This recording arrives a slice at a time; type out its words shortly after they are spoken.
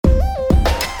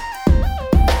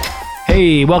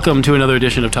Hey, welcome to another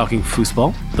edition of Talking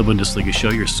Fußball, the Bundesliga show,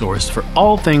 your source for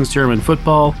all things German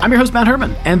football. I'm your host, Matt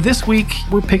Herman, and this week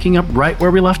we're picking up right where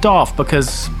we left off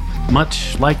because,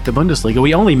 much like the Bundesliga,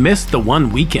 we only missed the one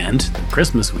weekend, the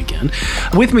Christmas weekend.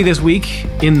 With me this week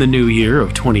in the new year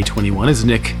of 2021 is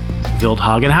Nick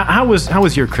Wildhagen. How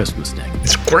was your Christmas, Nick?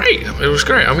 It's great. It was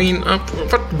great. I mean,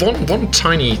 but one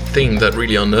tiny thing that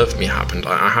really unnerved me happened,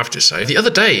 I have to say. The other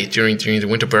day, during the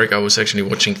winter break, I was actually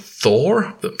watching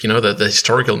Thor, the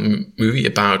historical movie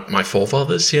about my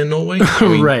forefathers here in Norway. I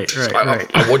mean, right.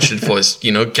 I watched it for,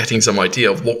 getting some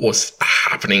idea of what was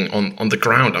happening on the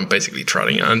ground I'm basically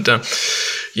treading. And,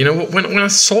 when I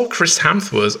saw Chris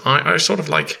Hemsworth, I sort of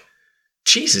like,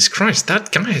 Jesus Christ,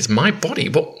 that guy has my body.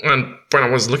 And when I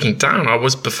was looking down, I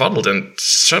was befuddled, and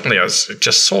certainly I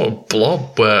just saw a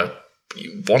blob where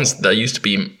once there used to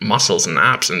be muscles and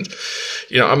abs. And,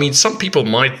 some people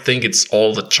might think it's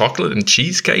all the chocolate and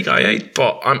cheesecake I ate,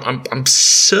 but I'm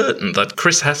certain that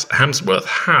Chris Hemsworth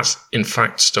has, in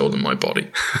fact, stolen my body.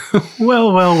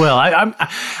 Well.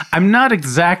 I'm not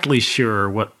exactly sure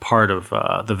what part of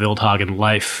the Wildhagen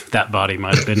life that body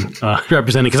might have been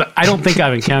representing, because I don't think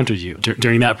I've encountered you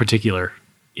during that particular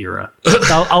era.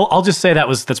 I'll just say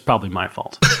that's probably my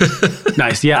fault.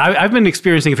 Nice. Yeah, I've been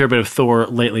experiencing a fair bit of Thor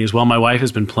lately as well. My wife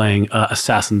has been playing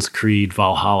Assassin's Creed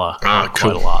Valhalla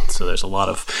quite a lot. So there's a lot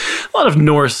of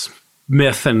Norse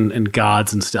myth and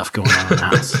gods and stuff going on in the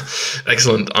house.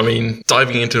 Excellent. I mean,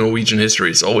 diving into Norwegian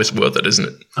history is always worth it, isn't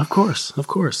it? Of course.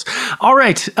 All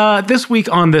right. This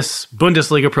week on this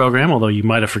Bundesliga program, although you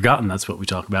might have forgotten that's what we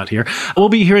talk about here, we'll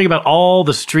be hearing about all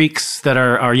the streaks that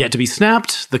are yet to be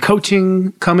snapped, the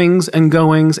coaching comings and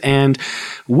goings, and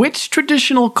which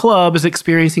traditional club is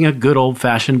experiencing a good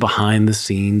old-fashioned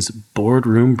behind-the-scenes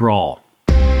boardroom brawl.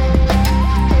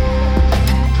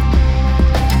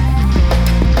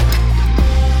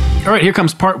 All right, here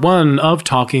comes part one of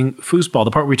Talking Fußball, the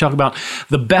part where we talk about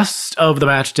the best of the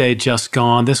match day just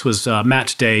gone. This was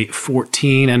match day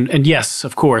 14. And yes,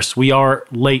 of course, we are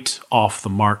late off the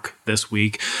mark this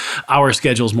week. Our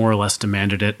schedules more or less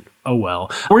demanded it. Oh, well.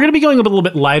 We're going to be going a little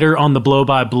bit lighter on the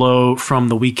blow-by-blow from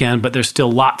the weekend, but there's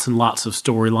still lots and lots of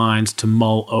storylines to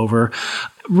mull over.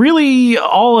 Really,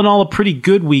 all in all, a pretty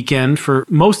good weekend for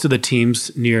most of the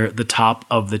teams near the top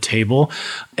of the table.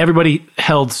 Everybody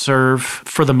held serve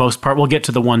for the most part. We'll get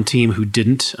to the one team who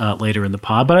didn't later in the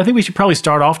pod, but I think we should probably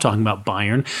start off talking about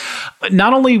Bayern.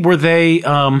 Not only were they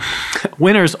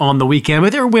winners on the weekend,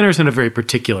 but they were winners in a very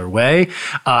particular way.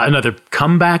 Another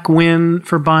comeback win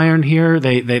for Bayern here.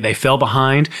 They fell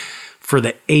behind for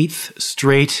the 8th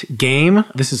straight game.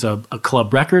 This is a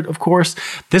club record, of course.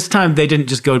 This time they didn't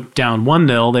just go down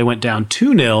 1-0, they went down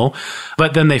 2-0,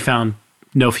 but then they found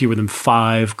no fewer than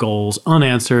 5 goals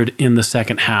unanswered in the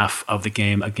second half of the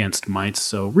game against Mainz.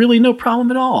 So really no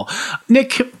problem at all.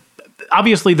 Nick,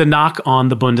 obviously the knock on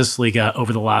the Bundesliga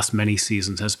over the last many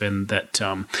seasons has been that,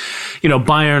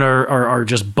 Bayern are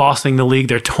just bossing the league.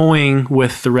 They're toying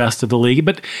with the rest of the league.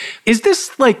 But is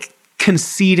this like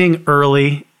conceding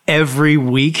early every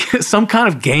week, some kind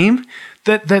of game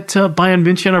that Bayern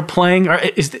München are playing? Or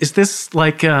is this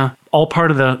like all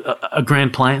part of a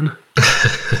grand plan?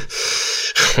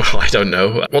 Well, I don't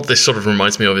know. What this sort of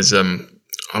reminds me of is I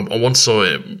once saw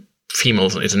a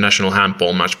female international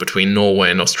handball match between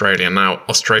Norway and Australia. Now,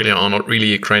 Australia are not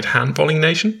really a great handballing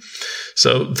nation.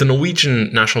 So the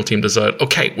Norwegian national team decided,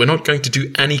 okay, we're not going to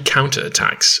do any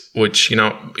counterattacks, which,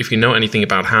 if you know anything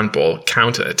about handball,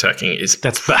 counterattacking is...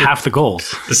 That's half the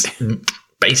goals.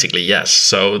 Basically, yes.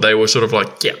 So they were sort of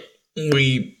like, yeah,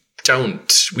 we don't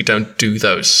do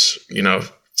those,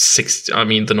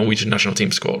 the Norwegian national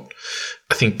team scored,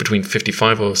 I think, between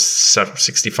 55 or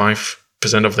 65%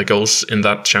 of the goals in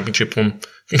that championship on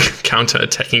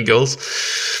counter-attacking goals.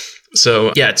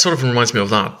 So, yeah, it sort of reminds me of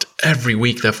that. Every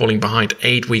week they're falling behind,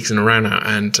 8 weeks in a row now.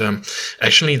 And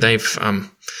actually,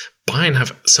 Bayern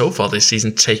have so far this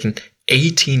season taken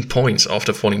 18 points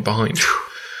after falling behind,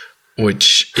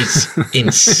 which is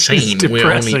insane.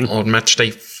 We're only on match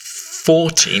day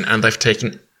 14 and they've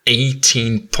taken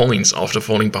 18 points after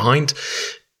falling behind.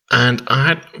 And I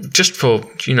had, just for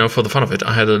the fun of it,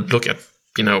 I had a look at,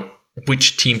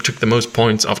 which team took the most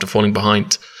points after falling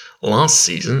behind last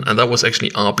season, and that was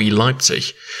actually RB Leipzig,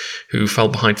 who fell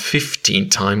behind 15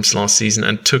 times last season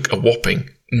and took a whopping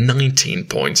 19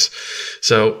 points.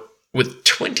 So with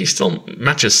 20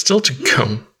 matches still to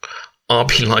go,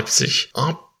 RB Leipzig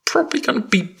are probably going to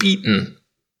be beaten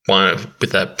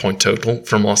with their point total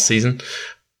from last season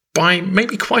by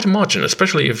maybe quite a margin,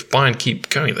 especially if Bayern keep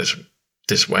going this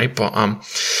way. But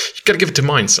you got to give it to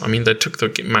Mainz. I mean, they took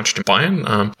the match to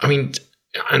Bayern.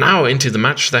 an hour into the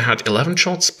match, they had 11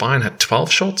 shots. Bayern had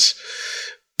 12 shots.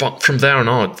 But from there on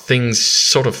out, things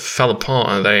sort of fell apart,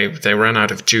 and they ran out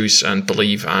of juice and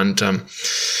belief. And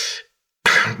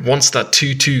once that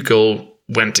 2-2 goal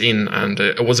went in, and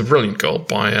it was a brilliant goal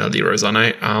by Leroy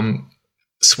Sané,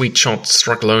 sweet shot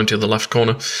struck low into the left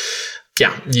corner.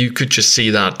 Yeah, you could just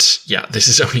see that, this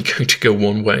is only going to go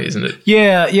one way, isn't it?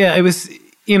 Yeah, it was,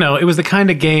 it was the kind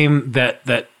of game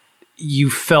that you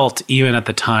felt even at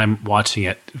the time watching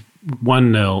it.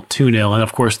 1-0, 2-0, and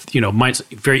of course, Mainz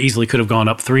very easily could have gone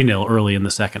up 3-0 early in the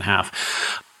second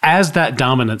half. As that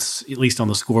dominance, at least on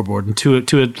the scoreboard, and to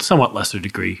a somewhat lesser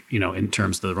degree, in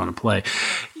terms of the run of play,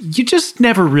 you just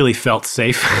never really felt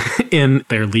safe in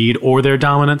their lead or their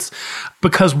dominance,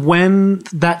 because when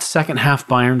that second half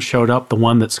Bayern showed up, the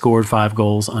one that scored 5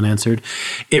 goals unanswered,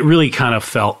 it really kind of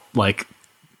felt like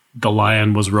the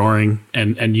lion was roaring,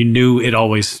 and you knew it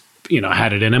always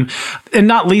had it in him. And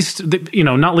not least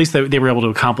that they were able to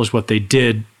accomplish what they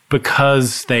did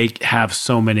because they have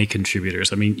so many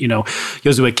contributors. I mean,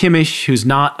 Joshua Kimmich, who's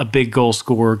not a big goal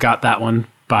scorer, got that one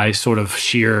by sort of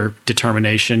sheer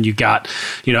determination. You got,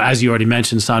 as you already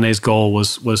mentioned, Sané's goal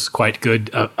was quite good.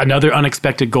 Another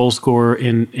unexpected goal scorer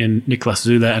in Niklas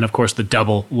Süle, and of course the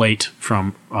double late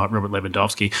from Robert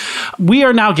Lewandowski. We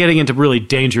are now getting into really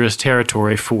dangerous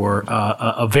territory for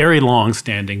a very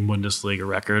long-standing Bundesliga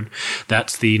record.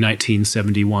 That's the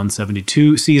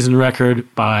 1971-72 season record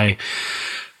by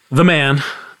the man,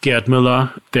 Gerd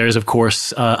Müller. There's, of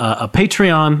course, a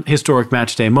Patreon Historic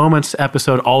Matchday Moments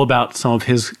episode all about some of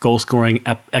his goal-scoring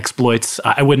exploits.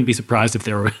 I wouldn't be surprised if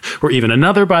there were even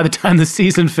another by the time the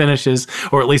season finishes,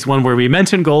 or at least one where we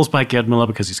mention goals by Gerd Müller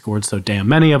because he scored so damn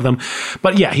many of them.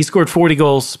 But yeah, he scored 40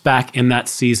 goals back in that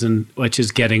season, which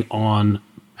is getting on,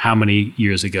 how many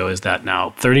years ago is that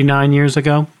now? 39 years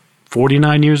ago?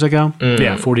 49 years ago?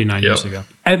 49 years ago.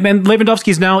 And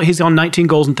Lewandowski's he's on 19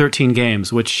 goals in 13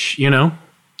 games, which,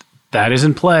 that is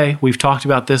in play. We've talked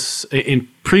about this in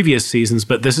previous seasons,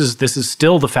 but this is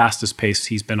still the fastest pace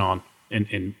he's been on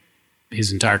in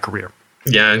his entire career.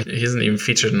 Yeah, he hasn't even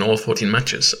featured in all 14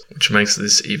 matches, which makes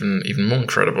this even more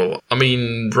incredible. I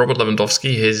mean, Robert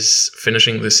Lewandowski, his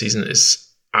finishing this season is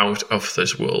out of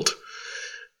this world.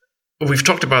 We've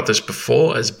talked about this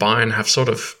before, as Bayern have sort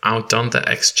of outdone their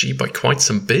XG by quite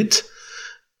some bit,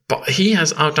 but he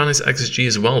has outdone his XG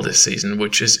as well this season,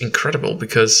 which is incredible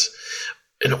because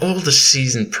in all the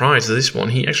season prior to this one,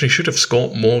 he actually should have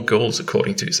scored more goals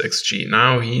according to his XG.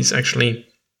 Now he's actually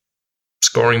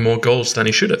scoring more goals than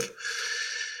he should have.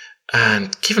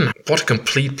 And given what a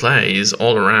complete player he is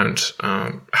all around,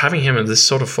 having him in this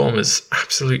sort of form is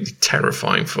absolutely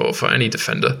terrifying for any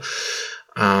defender.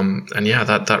 And yeah,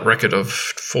 that record of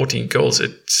 14 goals,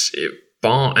 it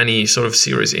bar any sort of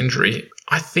serious injury,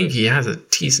 I think he has a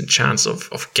decent chance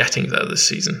of getting there this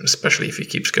season, especially if he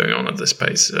keeps going on at this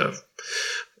pace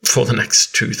for the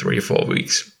next 2, 3, 4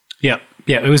 weeks. Yeah,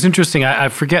 it was interesting. I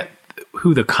forget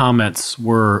who the comments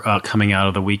were coming out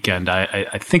of the weekend.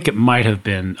 I think it might have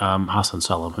been Hasan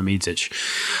Salihamidzic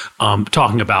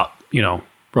talking about,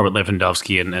 Robert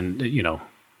Lewandowski and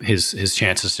his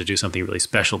chances to do something really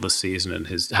special this season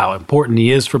and how important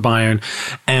he is for Bayern.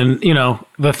 And,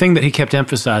 the thing that he kept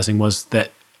emphasizing was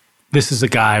that this is a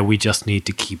guy we just need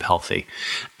to keep healthy.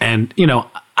 And,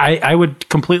 I would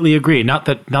completely agree. Not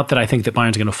that I think that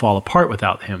Bayern's going to fall apart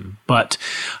without him, but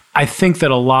I think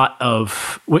that a lot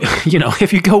of,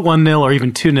 if you go 1-0 or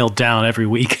even 2-0 down every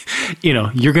week,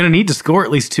 you're going to need to score at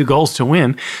least 2 goals to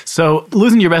win. So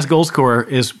losing your best goal scorer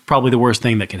is probably the worst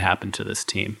thing that can happen to this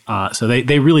team. So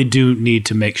they really do need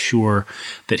to make sure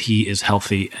that he is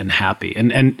healthy and happy.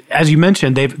 And as you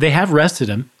mentioned, they have rested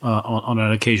him on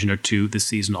an occasion or two this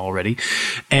season already.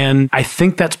 And I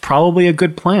think that's probably a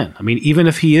good plan. I mean, even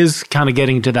if he is kind of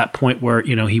getting to that point where,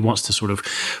 he wants to sort of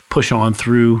push on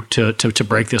through to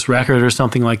break this record or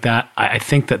something like that, I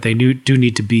think that they do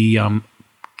need to be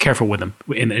careful with him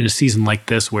in a season like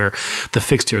this where the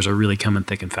fixtures are really coming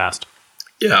thick and fast.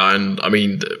 Yeah, and I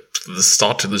mean, the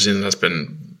start to the season has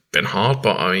been hard,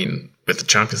 but I mean, with the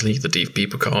Champions League, the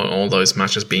DFB Pokal, all those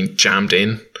matches being jammed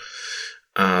in,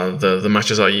 the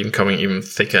matches are coming even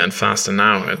thicker and faster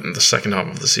now in the second half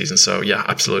of the season. So yeah,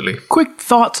 absolutely. Quick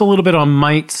thoughts a little bit on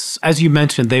Mainz. As you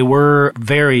mentioned, they were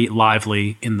very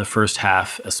lively in the first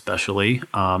half, especially.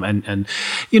 And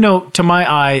to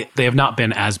my eye, they have not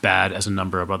been as bad as a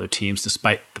number of other teams,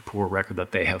 despite the poor record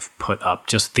that they have put up.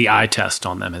 Just the eye test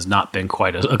on them has not been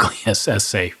quite as ugly as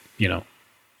say,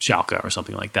 Schalke or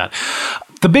something like that.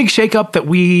 The big shakeup that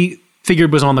we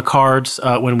figured was on the cards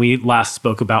when we last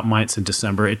spoke about Mainz in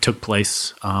December. It took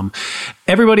place.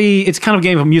 It's kind of a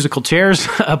game of musical chairs.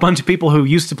 A bunch of people who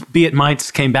used to be at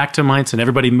Mainz came back to Mainz, and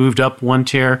everybody moved up one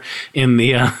chair in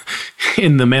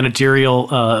the managerial,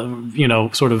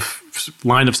 sort of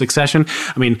line of succession.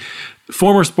 I mean,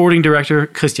 former sporting director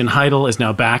Christian Heidel is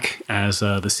now back as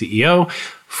the CEO.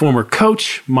 Former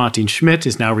coach Martin Schmidt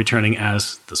is now returning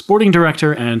as the sporting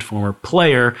director, and former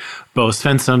player Bo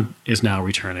Svensson is now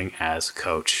returning as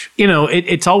coach.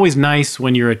 It's always nice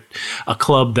when you're a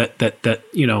club that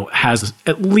has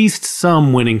at least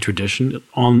some winning tradition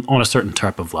on a certain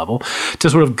type of level, to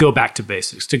sort of go back to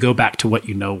basics, to go back to what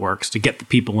works, to get the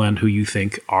people in who you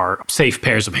think are safe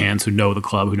pairs of hands, who know the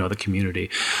club, who know the community.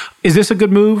 Is this a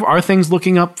good move? Are things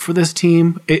looking up for this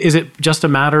team? Is it just a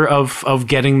matter of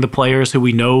getting the players who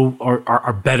we know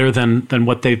are better than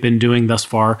what they've been doing thus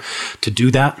far to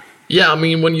do that? Yeah, I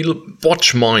mean, when you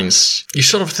watch Mainz, you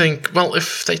sort of think, well,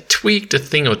 if they tweaked a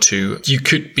thing or two, you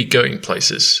could be going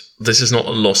places. This is not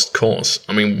a lost cause.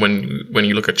 I mean, when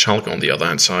you look at Schalke on the other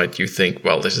hand side, you think,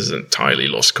 well, this is an entirely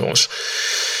lost cause.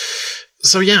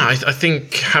 So yeah, I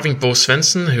think having Bo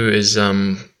Svensson, who is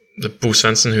a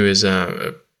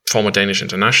former Danish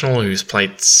international who's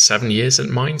played 7 years at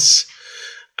Mainz,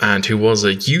 and who was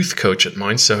a youth coach at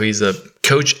Mainz. So he's a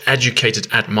coach educated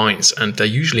at Mainz, and they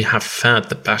usually have fared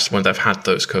the best when they've had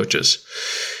those coaches.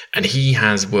 And he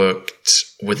has worked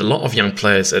with a lot of young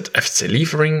players at FC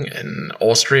Liefering in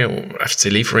Austria.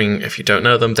 FC Liefering, if you don't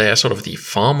know them, they are sort of the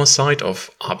farmer side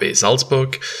of RB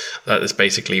Salzburg. That is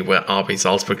basically where RB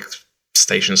Salzburg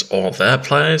stations all their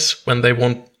players when they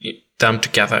want them to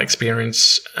gather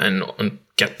experience and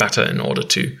get better in order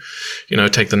to,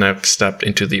 take the next step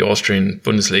into the Austrian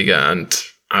Bundesliga and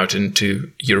out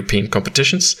into European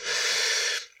competitions.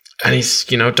 And he's,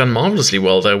 done marvelously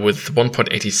well there with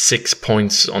 1.86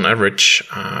 points on average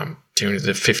during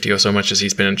the 50 or so matches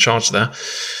he's been in charge there.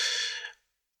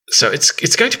 So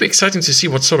it's going to be exciting to see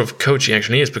what sort of coach he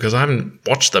actually is, because I haven't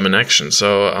watched them in action.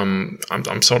 So I'm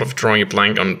sort of drawing a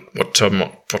blank on what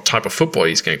type of football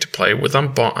he's going to play with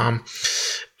them. But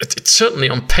it certainly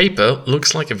on paper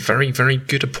looks like a very, very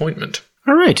good appointment.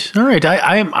 All right.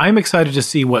 I'm excited to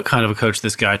see what kind of a coach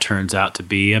this guy turns out to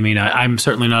be. I mean, I'm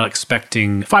certainly not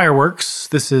expecting fireworks.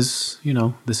 This is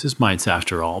Mainz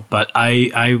after all. But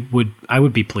I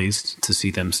would be pleased to see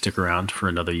them stick around for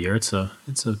another year. It's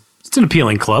an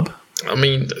appealing club. I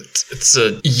mean, it's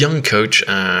a young coach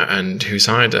and who's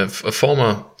hired a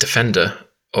former defender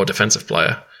or defensive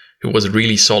player who was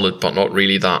really solid, but not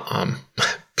really that,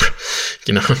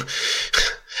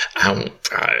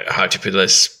 how to put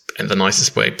this in the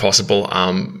nicest way possible.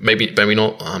 Maybe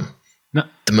not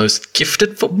the most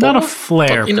gifted footballer. Not a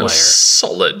flair player.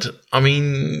 Solid. I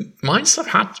mean, Mainz have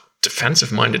had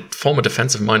former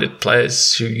defensive-minded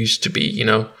players who used to be,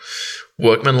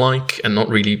 workmanlike and not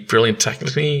really brilliant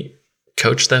technically,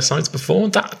 coached their sides before.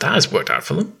 That has worked out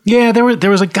for them. Yeah, there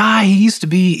was a guy, he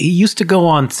used to go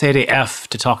on CDF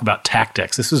to talk about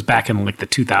tactics. This was back in like the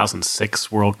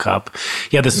 2006 World Cup.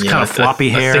 Yeah, this kind of floppy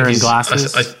hair and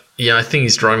glasses. I think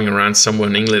he's driving around somewhere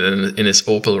in England in his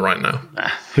Opel right now.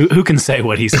 Who can say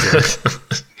what he's doing?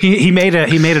 he made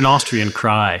an Austrian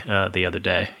cry the other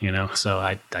day, so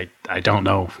I don't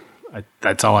know.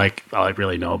 That's all I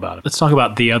really know about it. Let's talk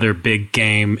about the other big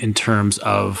game in terms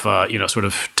of sort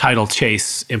of title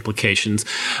chase implications.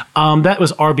 That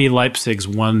was RB Leipzig's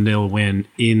 1-0 win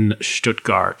in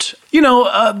Stuttgart. The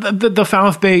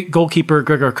VfB goalkeeper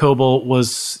Gregor Kobel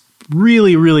was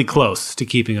really, really close to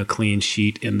keeping a clean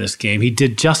sheet in this game. He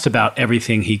did just about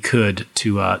everything he could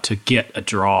to get a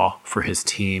draw for his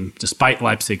team, despite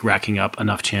Leipzig racking up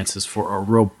enough chances for a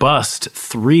robust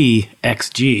 3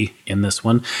 XG in this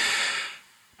one.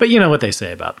 But you know what they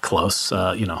say about close,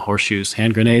 horseshoes,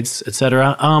 hand grenades,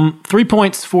 etc. 3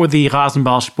 points for the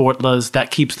Rasenball Sportlers.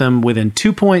 That keeps them within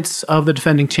 2 points of the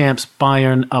defending champs,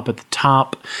 Bayern, up at the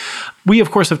top. We, of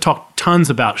course, have talked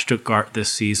tons about Stuttgart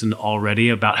this season already,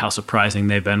 about how surprising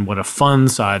they've been, what a fun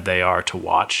side they are to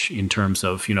watch in terms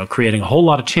of, creating a whole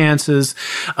lot of chances,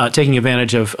 taking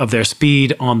advantage of their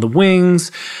speed on the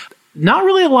wings. Not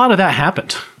really a lot of that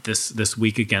happened this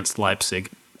week against Leipzig.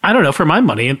 I don't know, for my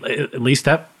money, at least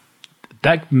that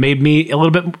made me a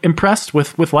little bit impressed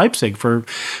with Leipzig for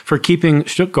keeping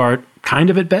Stuttgart kind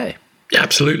of at bay. Yeah,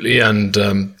 absolutely. And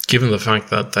given the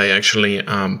fact that they actually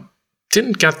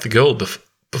didn't get the goal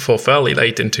before fairly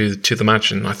late into the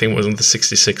match, and I think it was in the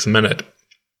 66th minute,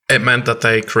 it meant that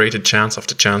they created chance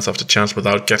after chance after chance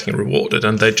without getting rewarded,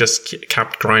 and they just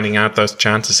kept grinding out those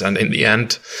chances. And in the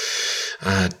end,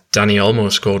 Dani Olmo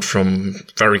scored from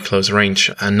very close range.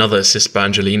 Another assist by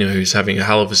Angelino, who's having a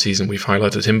hell of a season. We've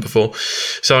highlighted him before.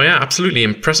 So yeah, absolutely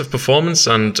impressive performance.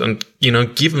 And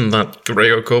given that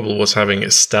Gregor Kobel was having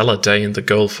a stellar day in the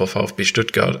goal for VfB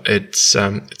Stuttgart,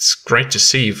 it's great to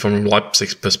see from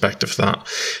Leipzig's perspective that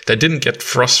they didn't get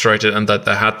frustrated and that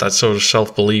they had that sort of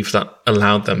self-belief that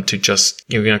allowed them to just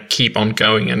keep on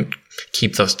going and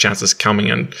keep those chances coming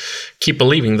and keep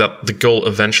believing that the goal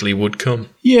eventually would come.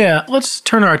 Yeah, let's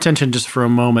turn our attention just for a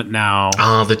moment now.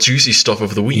 The juicy stuff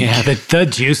of the week. Yeah, the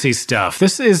juicy stuff.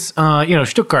 This is,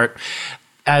 Stuttgart,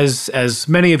 as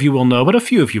many of you will know, but a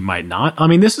few of you might not. I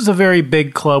mean, this is a very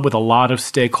big club with a lot of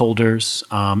stakeholders.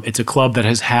 It's a club that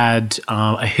has had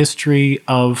a history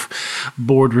of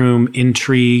boardroom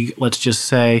intrigue, let's just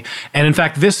say. And in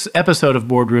fact, this episode of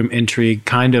Boardroom Intrigue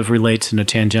kind of relates in a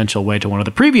tangential way to one of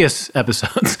the previous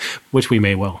episodes, which we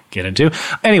may well get into.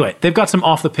 Anyway, they've got some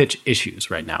off-the-pitch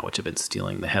issues right now, which have been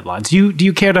stealing the headlines. Do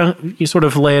you care to sort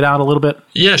of lay it out a little bit?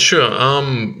 Yeah, sure.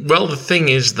 Well, the thing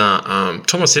is that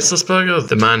Thomas Hitzelsberger,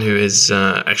 the man who is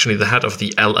actually the head of the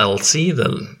LLC,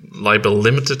 the Libel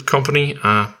Limited company,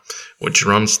 which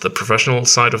runs the professional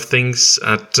side of things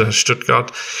at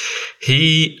Stuttgart,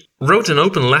 he wrote an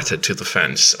open letter to the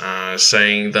fans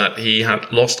saying that he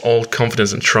had lost all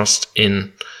confidence and trust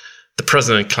in the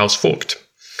president, Klaus Vogt.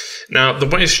 Now, the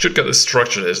way Stuttgart is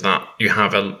structured is that you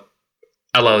have a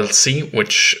LLC,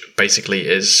 which basically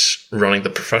is running the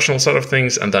professional side of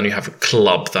things, and then you have a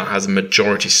club that has a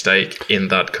majority stake in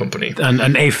that company.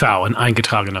 An EV, an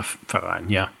eingetragener Verein,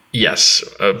 yeah. Yes,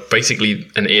 basically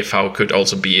an EV could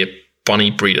also be a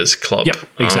bunny breeders club. Yep,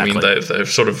 exactly. I mean, they're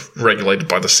sort of regulated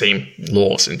by the same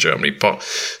laws in Germany, but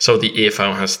so the EV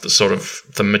has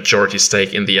the majority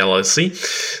stake in the LLC.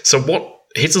 So what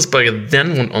Hitzelsberger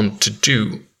then went on to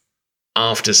do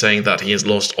after saying that he has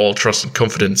lost all trust and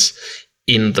confidence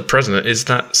in the president is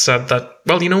that said that,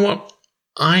 well, you know what?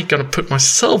 I'm going to put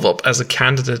myself up as a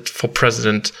candidate for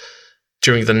president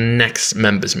during the next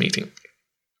members meeting,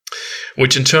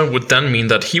 which in turn would then mean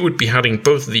that he would be heading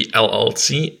both the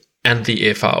LLC and the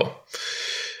EV.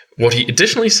 What he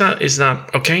additionally said is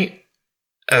that, okay,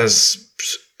 as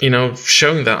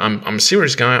showing that I'm a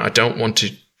serious guy, I don't want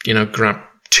to, grab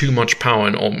too much power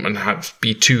and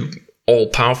be too all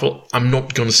powerful. I'm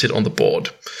not going to sit on the board.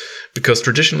 Because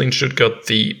traditionally in Stuttgart,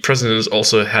 the president is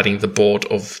also heading the board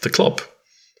of the club,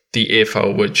 the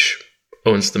EV, which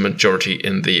owns the majority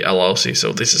in the LLC.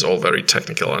 So this is all very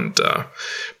technical and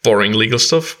boring legal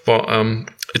stuff. But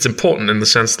it's important in the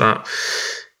sense that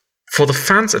for the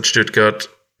fans at Stuttgart,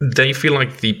 they feel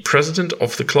like the president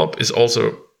of the club is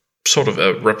also sort of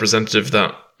a representative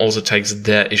that also takes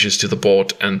their issues to the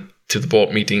board and to the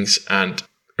board meetings and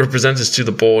representatives to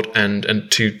the board and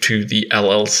to the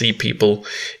LLC people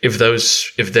if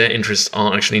their interests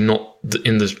are actually not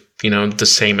in the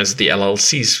same as the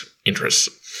LLC's interests.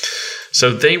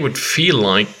 So they would feel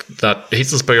like that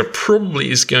Hitzelsberger probably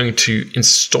is going to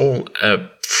install a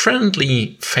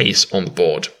friendly face on the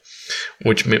board,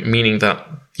 which meaning that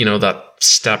that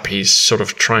step he's sort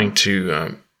of trying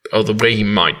to or the way he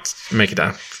might make it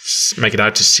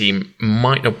out to seem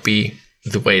might not be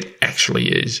the way it actually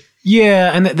is.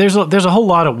 Yeah, and there's a whole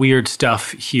lot of weird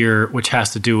stuff here, which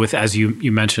has to do with, as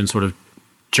you mentioned, sort of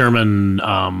German,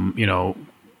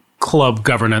 club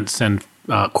governance and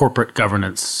corporate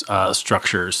governance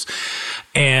structures.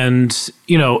 And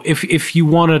if you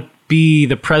want to be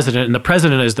the president, and the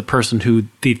president is the person who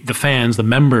the fans, the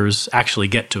members, actually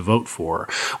get to vote for,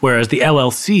 whereas the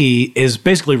LLC is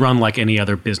basically run like any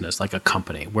other business, like a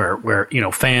company, where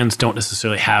fans don't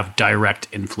necessarily have direct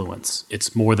influence.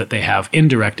 It's more that they have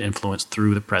indirect influence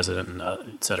through the president, and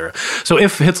et cetera. So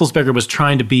if Hitzelsberger was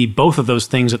trying to be both of those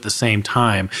things at the same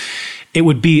time, it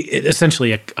would be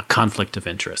essentially a conflict of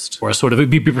interest, or it would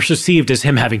be perceived as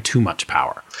him having too much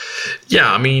power.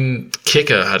 Yeah, I mean,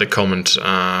 Kicker had a comment.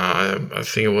 I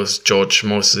think it was George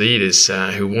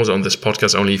Moisidis, who was on this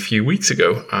podcast only a few weeks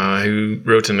ago, who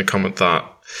wrote in a comment that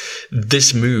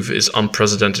this move is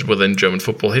unprecedented within German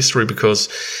football history because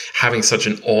having such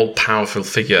an all-powerful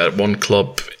figure at one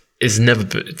club it's never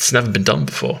been done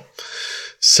before.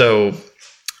 So,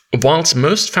 whilst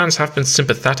most fans have been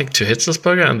sympathetic to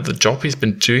Hitzelsberger and the job he's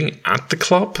been doing at the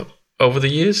club over the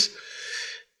years,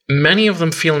 many of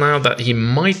them feel now that he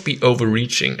might be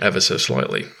overreaching ever so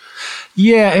slightly.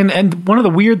 Yeah, and one of the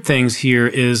weird things here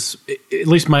is, at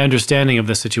least my understanding of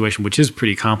the situation, which is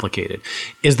pretty complicated,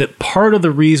 is that part of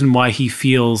the reason why he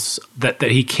feels that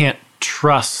he can't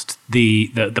trust the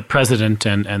president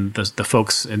and the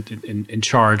folks in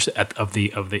charge of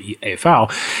the EV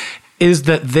is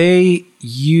that they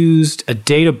used a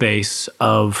database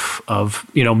of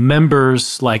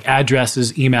members, like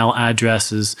addresses, email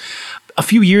addresses. A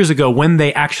few years ago, when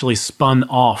they actually spun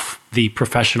off the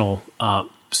professional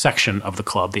section of the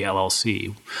club, the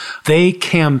LLC, they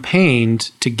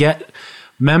campaigned to get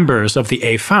members of the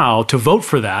AFAO to vote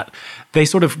for that. They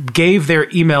sort of gave their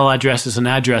email addresses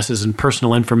and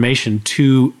personal information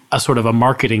to a sort of a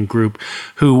marketing group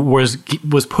who was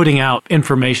putting out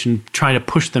information trying to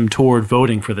push them toward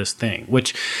voting for this thing,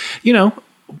 which,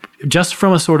 just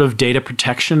from a sort of data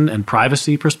protection and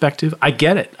privacy perspective, I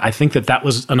get it. I think that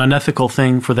was an unethical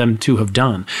thing for them to have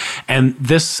done. And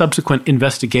this subsequent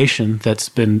investigation that's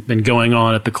been going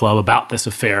on at the club about this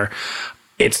affair,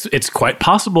 it's quite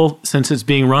possible, since it's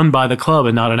being run by the club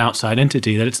and not an outside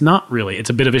entity, that it's not really. It's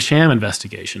a bit of a sham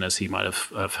investigation, as he might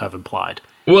have implied.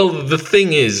 Well, the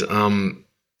thing is,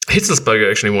 Hitzelsberger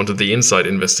actually wanted the inside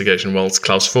investigation, whilst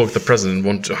Klaus Vogt, the president,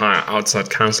 wanted to hire outside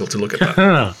counsel to look at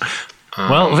that.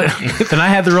 Well, then I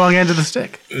had the wrong end of the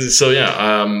stick. So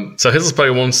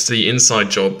Hitzelsberger wants the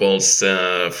inside job, whilst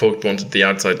Vogt wanted the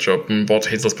outside job. And what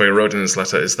Hitzelsberger wrote in his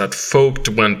letter is that Vogt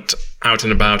went out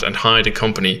and about and hired a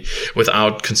company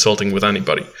without consulting with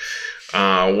anybody,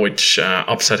 which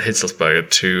upset Hitzelsberger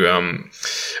too.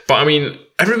 But I mean,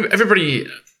 everybody,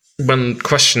 when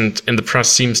questioned in the press,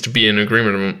 seems to be in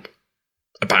agreement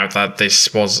about that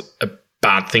this was a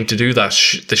bad thing to do, that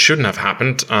this shouldn't have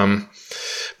happened.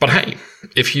 But hey,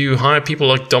 if you hire people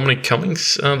like Dominic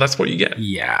Cummings, that's what you get.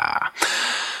 Yeah.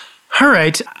 All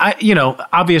right.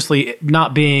 Obviously,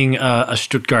 not being a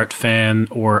Stuttgart fan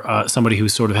or somebody who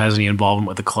sort of has any involvement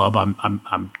with the club,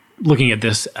 I'm looking at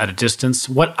this at a distance.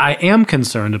 What I am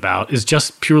concerned about is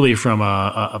just purely from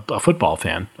a football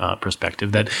fan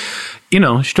perspective, that,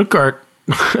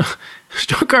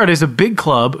 Stuttgart is a big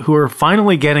club who are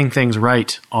finally getting things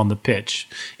right on the pitch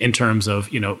in terms of,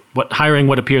 hiring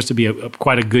what appears to be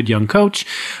quite a good young coach,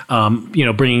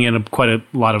 bringing in quite a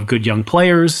lot of good young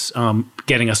players,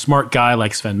 getting a smart guy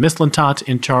like Sven Mislintat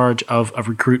in charge of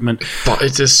recruitment. But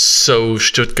it is so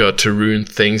Stuttgart to ruin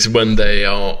things when they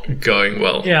are going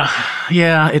well.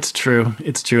 Yeah, it's true.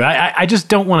 It's true. I just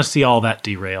don't want to see all that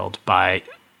derailed by,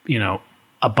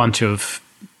 a bunch of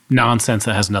nonsense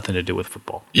that has nothing to do with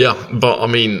football. Yeah, but I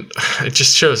mean, it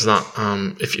just shows that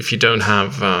if you don't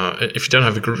have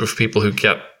a group of people who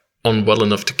get on well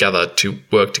enough together to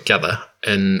work together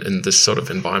in this sort of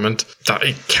environment, that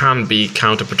it can be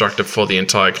counterproductive for the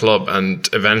entire club. And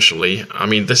eventually, I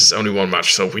mean, this is only one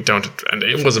match, so we don't. And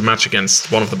it was a match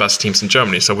against one of the best teams in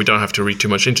Germany, so we don't have to read too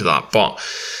much into that. But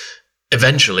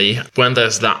eventually, when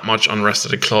there's that much unrest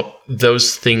at a club,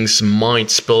 those things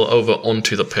might spill over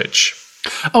onto the pitch.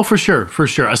 Oh, for sure.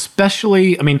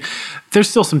 Especially, I mean, there's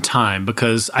still some time,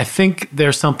 because I think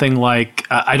there's something like,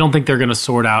 I don't think they're going to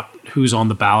sort out who's on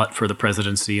the ballot for the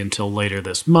presidency until later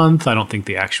this month. I don't think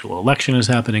the actual election is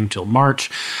happening till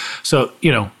March. So,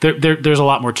 there's a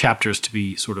lot more chapters to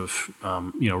be sort of,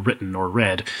 written or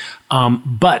read.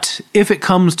 But if it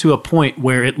comes to a point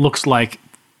where it looks like,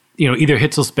 either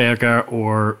Hitzelsberger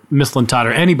or Mislintat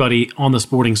or anybody on the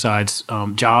sporting side's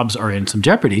jobs are in some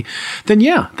jeopardy, then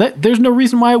there's no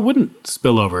reason why it wouldn't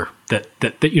spill over. That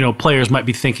players might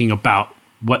be thinking about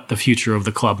what the future of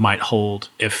the club might hold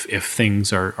if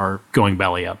things are going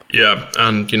belly up. Yeah,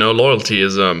 and loyalty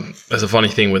is a funny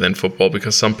thing within football,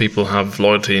 because some people have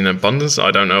loyalty in abundance.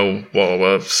 I don't know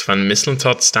where Sven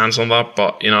Mislintat stands on that,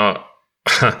 but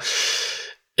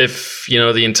if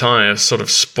the entire sort of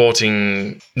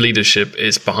sporting leadership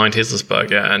is behind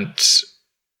Hitzelsberger and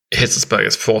Hitzelsberger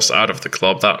is forced out of the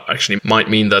club, that actually might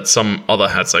mean that some other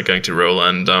heads are going to roll,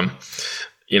 and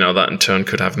that in turn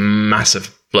could have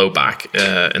massive blowback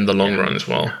in the long run as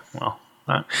well. Yeah.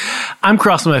 Well, I'm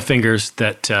crossing my fingers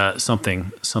that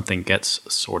something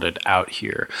gets sorted out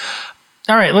here.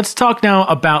 All right, let's talk now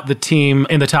about the team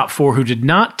in the top four who did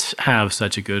not have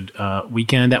such a good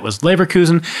weekend. That was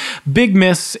Leverkusen. Big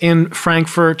miss in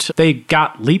Frankfurt. They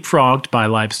got leapfrogged by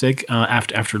Leipzig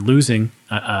after losing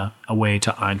away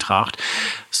to Eintracht.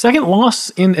 Second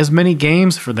loss in as many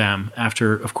games for them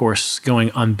after, of course, going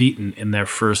unbeaten in their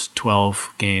first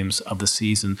 12 games of the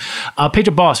season.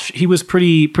 Peter Bosz, he was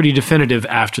pretty definitive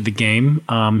after the game.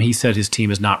 He said his team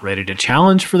is not ready to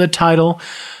challenge for the title.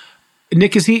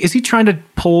 Nick, is he trying to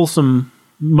pull some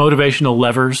motivational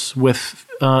levers with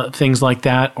things like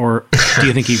that, or do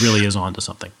you think he really is onto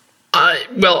something? I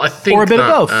think, or a bit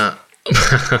of both.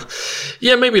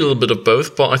 Yeah, maybe a little bit of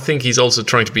both, but I think he's also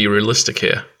trying to be realistic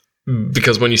here,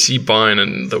 because when you see Bayern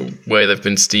and the way they've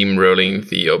been steamrolling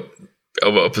the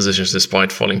oppositions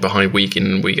despite falling behind week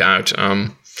in, week out,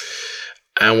 and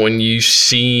when you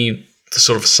see the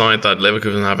sort of side that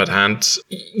Leverkusen have at hand,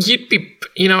 you'd be,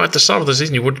 at the start of the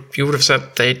season, you would have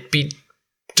said they'd be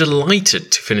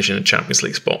delighted to finish in a Champions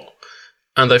League spot.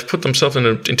 And they've put themselves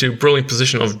into a brilliant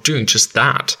position of doing just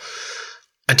that.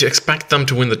 And to expect them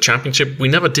to win the championship, we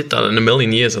never did that in a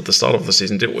million years at the start of the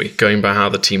season, did we? Going by how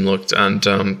the team looked and,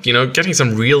 getting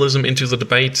some realism into the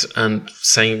debate and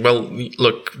saying, well,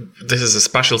 look, this is a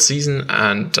special season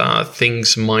and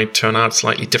things might turn out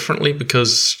slightly differently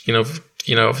because,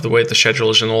 of the way the schedule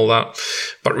is and all that.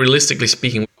 But realistically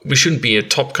speaking, we shouldn't be a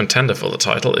top contender for the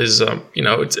title. It's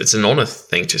an honest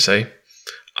thing to say,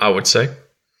 I would say.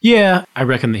 Yeah, I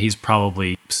reckon that he's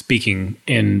probably speaking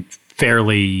in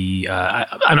fairly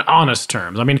honest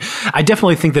terms. I mean, I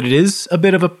definitely think that it is a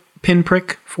bit of a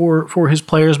pinprick for his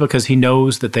players because he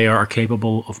knows that they are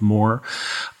capable of more.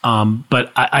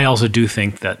 But I also do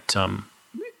think that,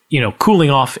 cooling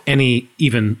off any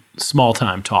even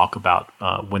small-time talk about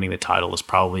winning the title is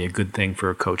probably a good thing for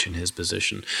a coach in his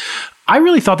position. I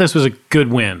really thought this was a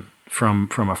good win from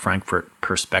a Frankfurt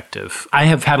perspective. I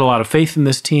have had a lot of faith in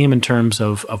this team in terms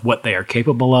of what they are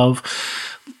capable of.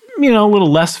 A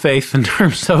little less faith in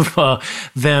terms of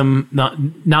them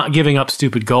not giving up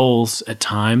stupid goals at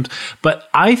times. But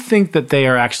I think that they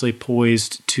are actually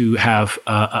poised to have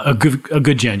a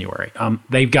good January.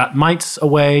 They've got Mainz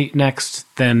away next,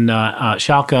 then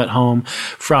Schalke at home,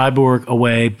 Freiburg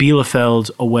away,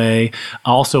 Bielefeld away.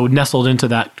 Also nestled into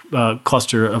that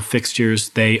cluster of fixtures,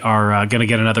 they are going to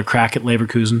get another crack at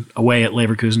Leverkusen, away at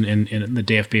Leverkusen in the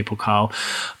DFB Pokal.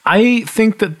 I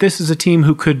think that this is a team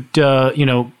who could,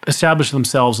 establish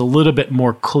themselves a little bit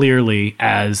more clearly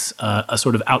as a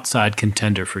sort of outside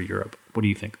contender for Europe. What do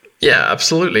you think? Yeah,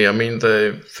 absolutely. I mean,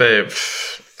 they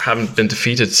haven't been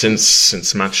defeated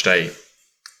since match day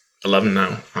 11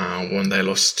 now, when they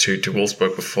lost to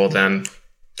Wolfsburg. Before then,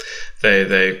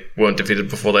 they weren't defeated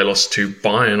before they lost to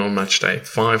Bayern on match day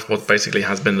 5. What basically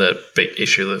has been the big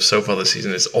issue so far this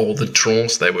season is all the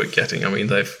draws they were getting. I mean,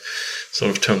 they've sort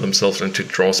of turned themselves into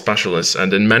draw specialists.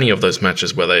 And in many of those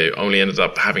matches where they only ended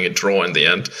up having a draw in the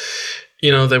end,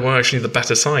 they were actually the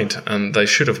better side and they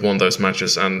should have won those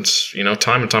matches. And,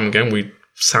 time and time again, we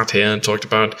sat here and talked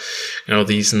about,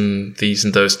 these and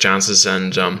those chances.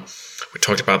 And we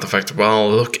talked about the fact that,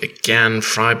 well, look, again,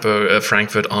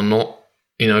 Frankfurt are not,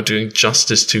 doing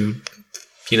justice to,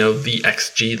 the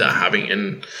XG they're having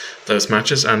in those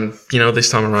matches. And, this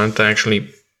time around, they actually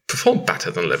performed better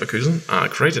than Leverkusen,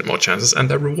 created more chances, and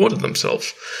they rewarded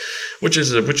themselves, which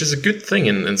is a good thing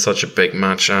in such a big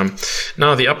match.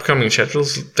 Now, the upcoming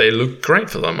schedules, they look great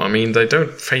for them. I mean, they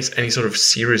don't face any sort of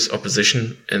serious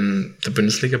opposition in the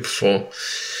Bundesliga before,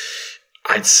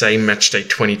 I'd say, match day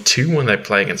 22 when they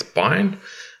play against Bayern.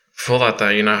 Before that,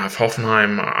 they have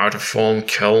Hoffenheim out of form,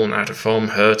 Köln out of form,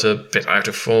 Hertha a bit out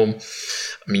of form.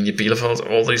 I mean, Bielefeld,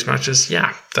 all these matches,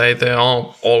 yeah, they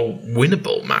are all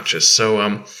winnable matches. So,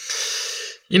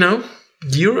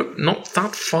 Europe not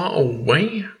that far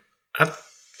away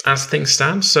as things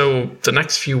stand. So the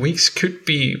next few weeks could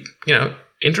be,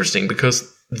 interesting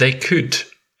because they could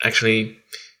actually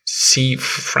see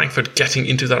Frankfurt getting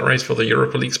into that race for the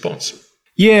Europa League spots.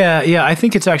 Yeah, I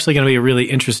think it's actually going to be a really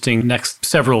interesting next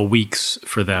several weeks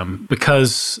for them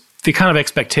because the kind of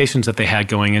expectations that they had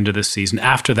going into this season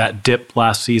after that dip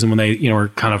last season when they were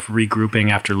kind of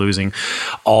regrouping after losing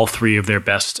all three of their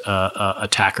best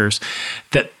attackers,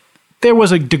 that there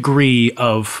was a degree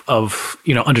of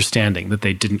understanding that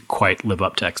they didn't quite live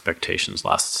up to expectations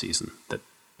last season.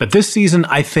 But this season,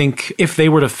 I think if they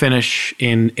were to finish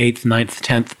in 8th, 9th,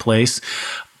 10th place,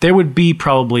 there would be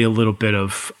probably a little bit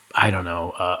of,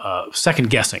 second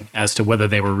guessing as to whether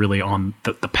they were really on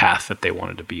the path that they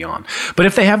wanted to be on. But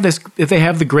if they have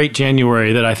the great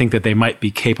January that I think that they might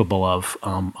be capable of,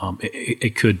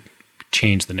 it could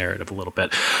change the narrative a little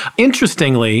bit.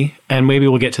 Interestingly, and maybe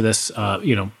we'll get to this,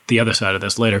 the other side of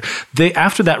this later.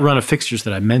 After that run of fixtures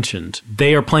that I mentioned,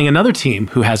 they are playing another team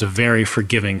who has a very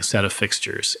forgiving set of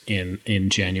fixtures in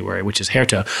January, which is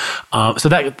Hertha. So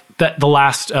that the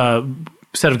last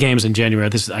set of games in January.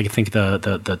 This is, I think, the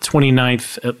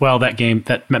 29th. Well,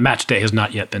 that match day has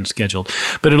not yet been scheduled,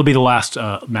 but it'll be the last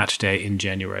match day in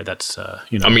January. That's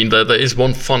I mean, there is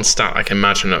one fun stat I can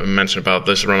mention about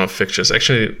this run of fixtures.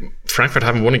 Actually, Frankfurt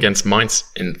haven't won against Mainz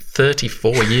in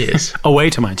 34 years. Away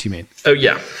to Mainz, you mean? Oh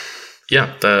yeah.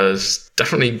 Yeah, there's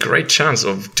definitely a great chance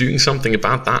of doing something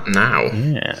about that now.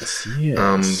 Yes.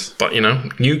 But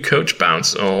new coach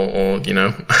bounce, or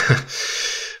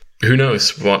who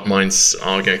knows what Mainz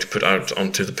are going to put out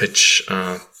onto the pitch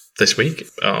this week,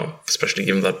 especially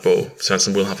given that Bo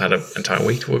Svensson will have had an entire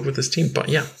week to work with this team. But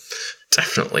yeah,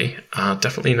 definitely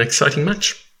an exciting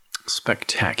match.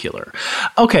 Spectacular.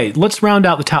 Okay, let's round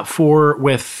out the top four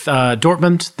with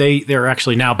Dortmund. They're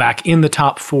actually now back in the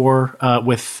top four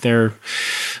with their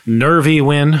nervy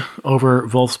win over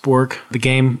Wolfsburg. The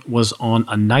game was on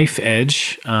a knife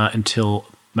edge until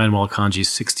Manuel Akanji's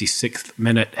 66th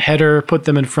minute header put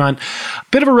them in front.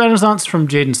 Bit of a renaissance from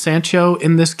Jadon Sancho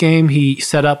in this game. He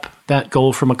set up that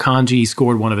goal from Akanji. He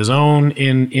scored one of his own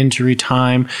in injury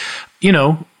time.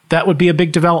 That would be a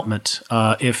big development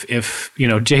if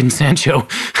Jadon Sancho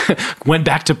went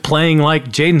back to playing like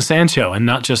Jadon Sancho and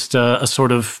not just a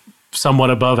sort of somewhat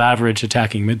above average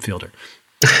attacking midfielder.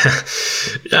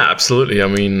 Yeah, absolutely. I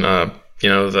mean,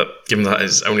 that given that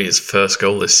is only his first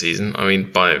goal this season, I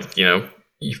mean,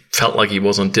 you felt like he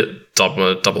was on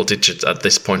double digits at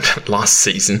this point last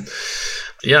season.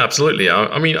 Yeah, absolutely.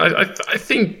 I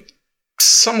think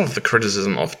some of the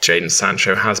criticism of Jadon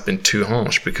Sancho has been too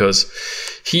harsh because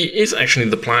he is actually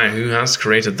the player who has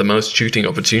created the most shooting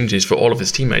opportunities for all of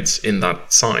his teammates in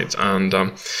that side. And,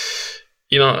 and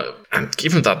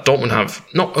given that Dortmund have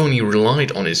not only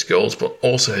relied on his goals, but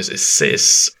also his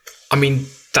assists, I mean,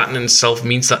 that in itself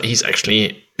means that he's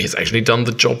actually done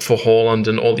the job for Haaland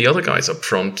and all the other guys up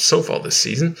front so far this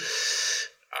season.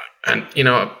 And,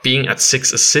 being at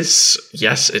 6 assists,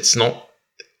 yes, it's not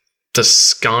the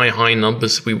sky-high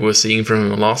numbers we were seeing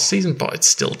from him last season, but it's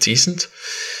still decent.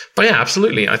 But yeah,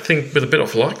 absolutely. I think with a bit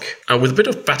of luck and with a bit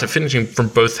of better finishing from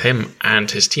both him and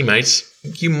his teammates,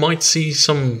 you might see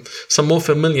some more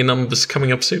familiar numbers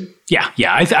coming up soon. Yeah.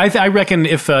 I reckon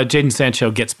if Jadon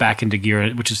Sancho gets back into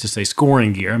gear, which is to say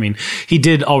scoring gear, I mean, he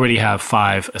did already have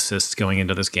 5 assists going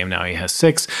into this game. Now he has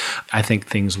 6. I think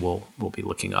things will be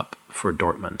looking up for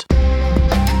Dortmund.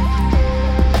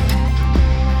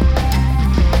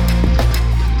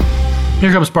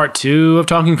 Here comes part 2 of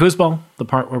Talking Foosball, the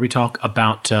part where we talk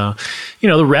about, the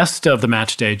rest of the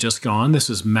match day just gone. This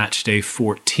is match day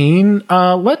 14.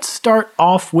 Let's start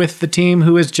off with the team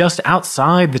who is just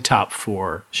outside the top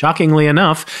 4. Shockingly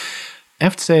enough,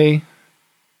 FC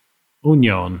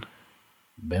Union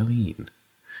Berlin.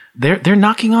 They're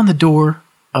knocking on the door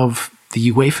of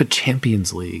the UEFA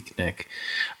Champions League, Nick.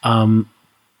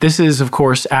 This is, of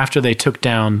course, after they took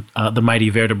down the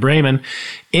mighty Werder Bremen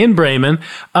in Bremen.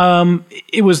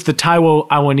 It was the Taiwo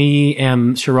Awoniyi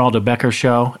and Geraldo Becker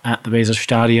show at the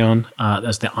Weserstadion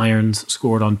as the Irons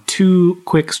scored on 2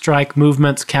 quick strike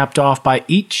movements capped off by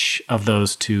each of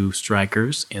those 2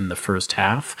 strikers in the first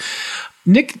half.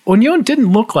 Nick, Union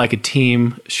didn't look like a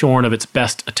team shorn of its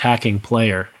best attacking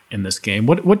player in this game.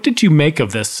 What did you make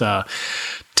of this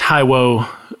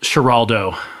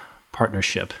Taiwo-Geraldo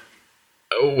partnership?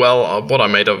 Well, what I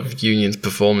made of Union's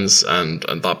performance and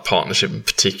that partnership in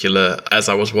particular, as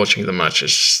I was watching the match,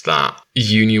 is that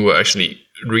Union were actually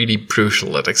really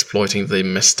brutal at exploiting the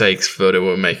mistakes Werder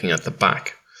were making at the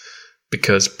back,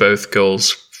 because both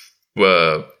goals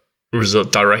were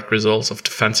direct results of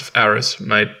defensive errors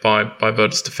made by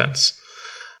Werder's defense.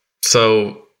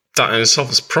 So that in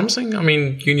itself is promising. I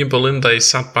mean, Union Berlin, they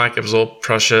sat back, absorbed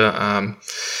pressure,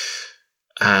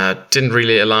 didn't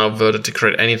really allow Werder to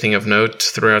create anything of note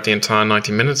throughout the entire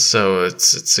 90 minutes. So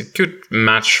it's a good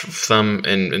match for them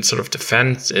in sort of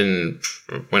defense,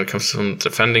 when it comes from the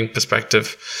defending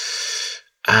perspective.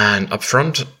 And up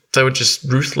front, they were just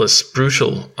ruthless,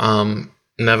 brutal,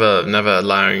 never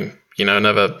allowing,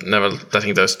 never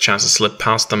letting those chances slip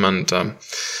past them. And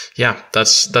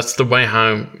that's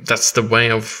the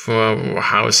way of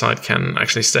how a side can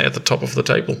actually stay at the top of the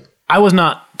table. I was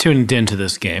not tuned into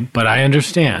this game, but I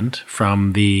understand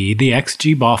from the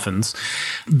XG Boffins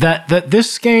that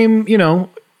this game,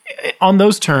 on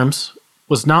those terms,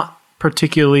 was not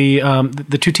particularly.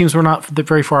 The 2 teams were not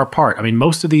very far apart. I mean,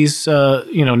 most of these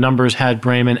numbers had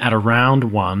Bremen at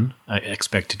around 1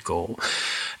 expected goal,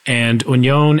 and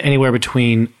Union anywhere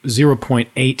between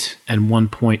 0.8 and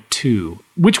 1.2,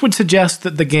 which would suggest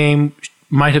that the game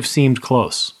might have seemed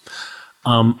close.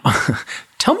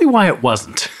 Tell me why it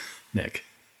wasn't, Nick.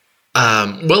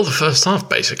 Well, the first half,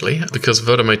 basically, because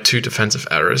Werder made 2 defensive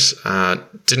errors,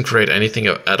 didn't create anything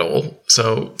at all.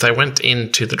 So they went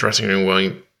into the dressing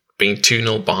room being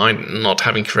 2-0 behind, not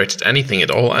having created anything at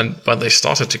all. But they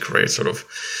started to create sort of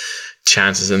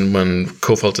chances. And when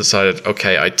Kofeld decided,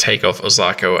 okay, I take off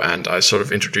Osako and I sort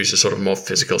of introduce a sort of more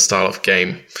physical style of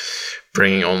game,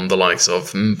 bringing on the likes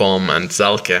of Mbom and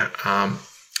Zelke,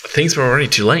 things were already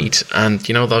too late. And,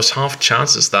 those half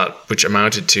chances which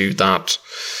amounted to that,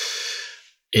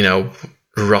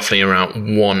 roughly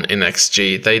around 1 in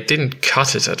XG, they didn't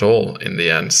cut it at all in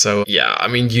the end. So, yeah, I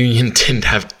mean, Union didn't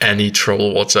have any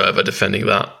trouble whatsoever defending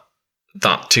that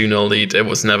 2-0 lead. It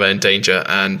was never in danger.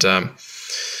 And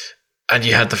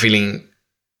you had the feeling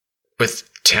with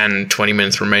 10, 20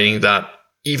 minutes remaining that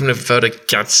even if Werder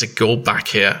gets a goal back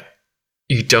here,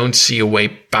 you don't see a way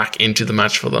back into the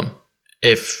match for them.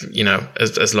 If,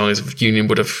 as long as Union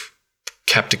would have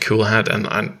kept a cool head and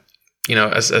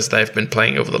as they've been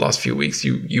playing over the last few weeks,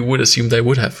 you would assume they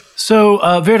would have. So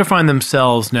Werder find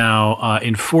themselves now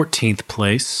in 14th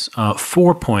place,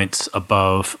 4 points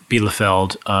above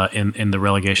Bielefeld in the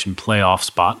relegation playoff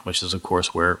spot, which is, of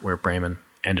course, where Bremen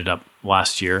ended up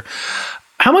last year.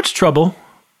 How much trouble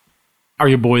are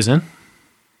your boys in?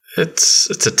 It's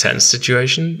a tense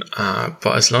situation,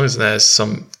 but as long as there's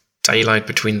some daylight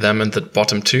between them and the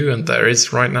bottom two, and there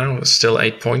is right now, still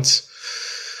 8 points,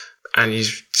 and you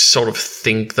sort of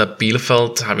think that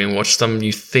Bielefeld, having watched them,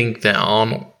 you think they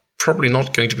are probably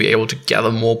not going to be able to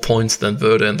gather more points than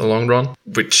Werder in the long run,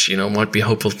 which, might be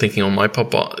hopeful thinking on my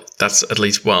part, but that's at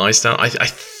least where I stand. I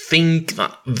think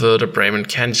that Werder Bremen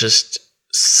can just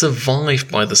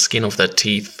survive by the skin of their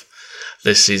teeth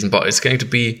this season, but it's going to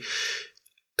be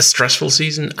a stressful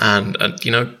season, and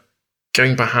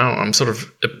going by how I'm sort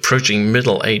of approaching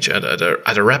middle age at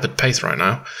a rapid pace right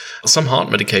now, some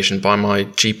heart medication by my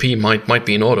GP might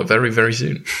be in order very, very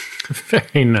soon.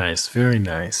 Very nice, very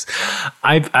nice.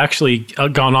 I've actually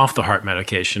gone off the heart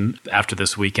medication after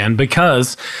this weekend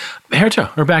because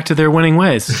Hertha are back to their winning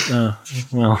ways. No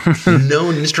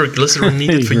nitroglycerin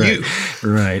needed for you.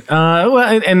 Right.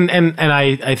 And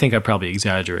I think I probably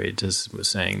exaggerated just with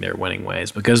saying their winning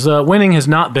ways because winning has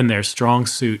not been their strong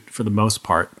suit for the most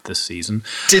part this season.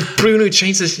 Did Bruno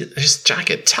change his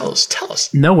jacket? Tell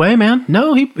us. No way, man.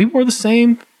 No, he wore the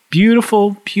same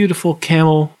beautiful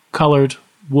camel-colored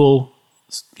wool,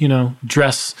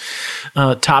 dress,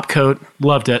 top coat.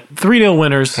 Loved it. 3-0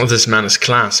 winners. Well, this man is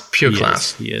class, pure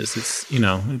class. He is. It's,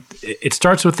 it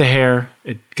starts with the hair.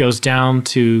 It goes down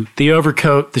to the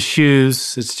overcoat, the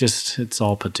shoes. It's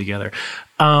all put together.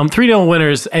 3-0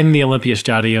 winners in the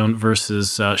Olympiastadion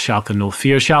versus Schalke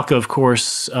 04. Schalke, of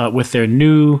course, with their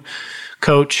new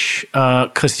coach,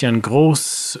 Christian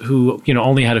Gross, who,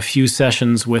 only had a few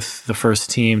sessions with the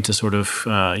first team to sort of,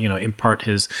 impart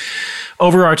his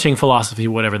overarching philosophy,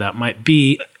 whatever that might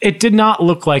be. It did not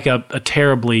look like a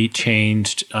terribly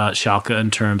changed Schalke in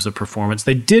terms of performance.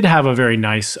 They did have a very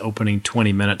nice opening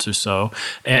 20 minutes or so,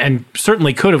 and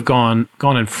certainly could have gone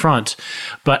in front.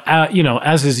 But,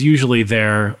 as is usually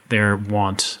their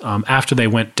want, after they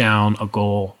went down a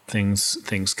goal, things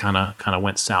kind of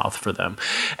went south for them.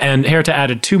 And Hertha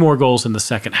added 2 more goals in the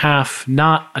second half.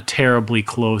 Not a terribly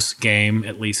close game,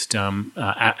 at least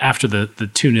after the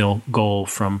 2-0 goal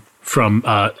from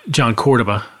John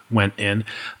Cordoba went in.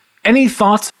 Any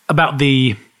thoughts about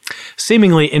the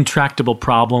seemingly intractable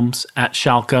problems at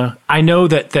Schalke? I know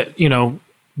that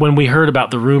when we heard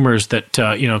about the rumors that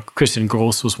Christian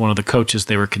Gross was one of the coaches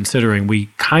they were considering, we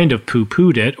kind of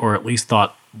poo-pooed it, or at least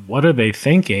thought, what are they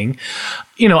thinking?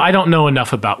 I don't know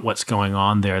enough about what's going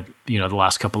on there, the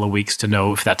last couple of weeks to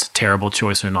know if that's a terrible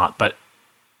choice or not, but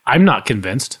I'm not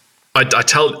convinced. I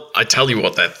tell you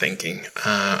what they're thinking,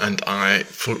 and I'd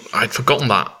forgotten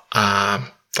that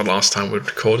the last time we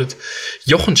recorded.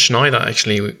 Jochen Schneider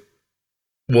actually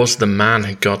was the man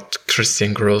who got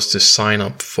Christian Gross to sign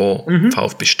up for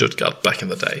VfB Stuttgart back in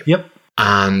the day. Yep.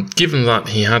 And given that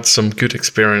he had some good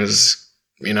experience,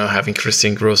 having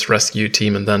Christian Gross rescue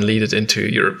team and then lead it into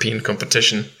European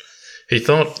competition, he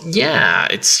thought, yeah,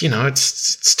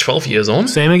 it's 12 years on.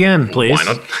 Same again, please. Why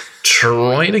not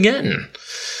try it again?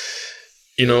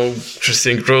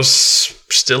 Christian Gross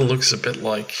still looks a bit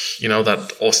like,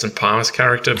 that Austin Powers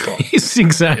character. But he's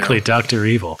exactly Dr.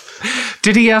 Evil.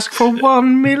 Did he ask for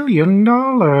 $1 million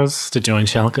to join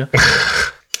Schalke?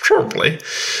 Probably.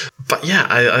 But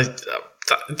yeah,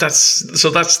 that's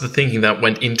the thinking that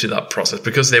went into that process,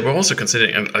 because they were also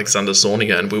considering Alexander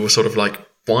Zorniger, and we were sort of like,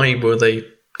 why were they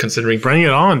considering bring it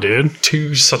on, dude?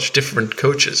 2 such different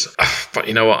coaches? But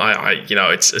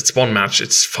it's one match.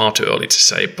 It's far too early to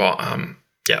say, but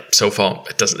yeah, so far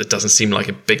it doesn't seem like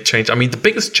a big change. I mean, the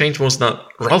biggest change was that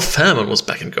Ralf Fährmann was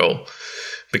back in goal,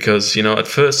 because at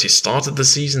first he started the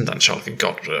season, then Schalke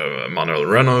got Manuel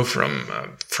Renault from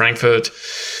Frankfurt,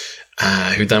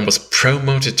 who then was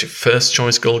promoted to first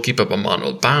choice goalkeeper by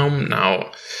Manuel Baum.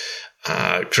 Now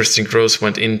Christian Gross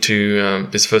went into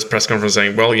his first press conference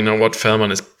saying, well, you know what,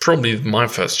 Fährmann is probably my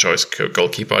first choice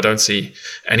goalkeeper. I don't see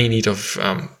any need of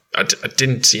I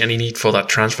didn't see any need for that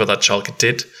transfer that Schalke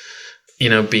did,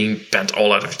 being bent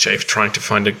all out of shape trying to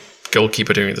find a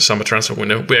goalkeeper during the summer transfer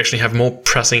window. We actually have more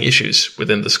pressing issues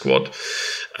within the squad.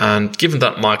 And given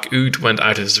that Mark Uth went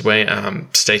out of his way,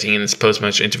 stating in his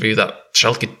post-match interview that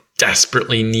Schalke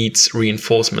desperately needs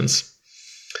reinforcements,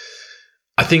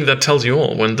 I think that tells you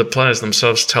all when the players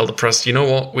themselves tell the press, you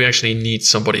know what, we actually need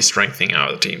somebody strengthening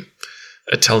our team.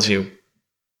 It tells you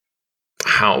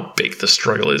how big the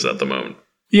struggle is at the moment.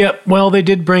 Yeah, well, they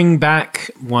did bring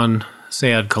back one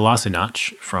Sead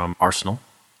Kolasinac from Arsenal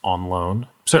on loan.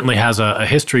 Certainly has a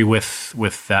history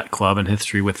with that club and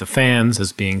history with the fans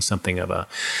as being something of a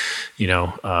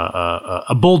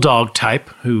bulldog type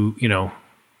who,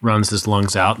 runs his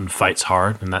lungs out and fights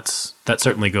hard. And that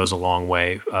certainly goes a long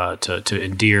way to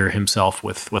endear himself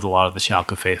with a lot of the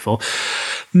Schalke faithful.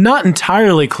 Not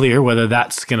entirely clear whether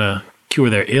that's going to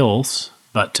cure their ills,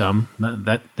 but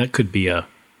that could be a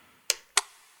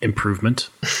improvement.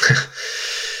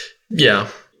 Yeah.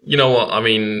 You know what? I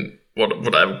mean,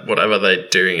 whatever they're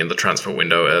doing in the transfer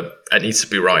window, it needs to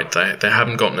be right. They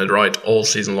haven't gotten it right all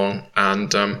season long.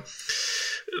 And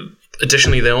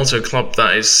additionally, they're also a club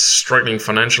that is struggling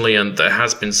financially, and there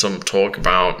has been some talk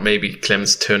about maybe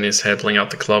Clemens Tönnies handling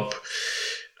out the club,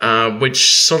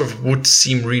 which sort of would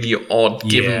seem really odd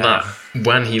given that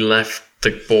when he left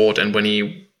the board and when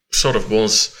he sort of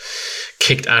was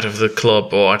kicked out of the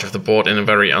club or out of the board in a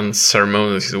very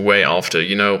unceremonious way after,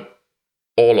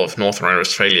 all of North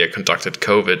Rhine-Westphalia conducted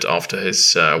COVID after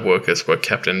his workers were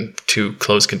kept in too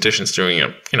close conditions during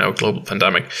a global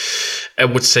pandemic. It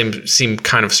would seem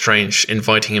kind of strange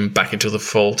inviting him back into the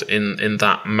fold in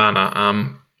that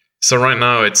manner. So right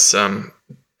now it's the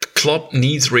club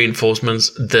needs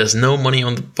reinforcements. There's no money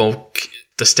on the book.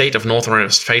 The state of North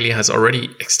Rhine-Westphalia has already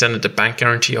extended a bank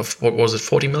guarantee of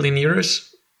 40 million euros?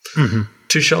 Mm-hmm.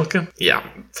 To Schalke? Yeah,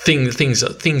 things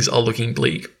are looking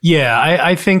bleak. Yeah,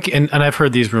 I think, and I've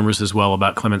heard these rumors as well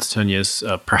about Clemens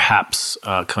Tönnies perhaps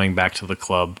coming back to the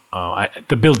club.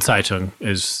 The Bild-Zeitung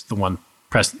is the one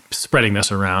spreading this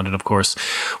around, and of course,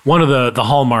 one of the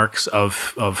hallmarks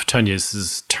of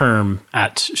Tönnies' term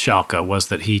at Schalke was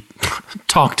that he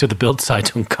talked to the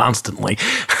Bild-Zeitung constantly.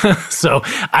 So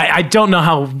I don't know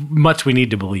how much we need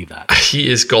to believe that. He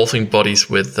is golfing buddies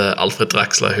with Alfred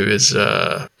Draxler, who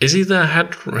is he the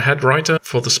head writer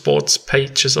for the sports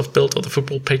pages of Bild or the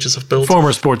football pages of Bild?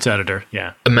 Former sports editor,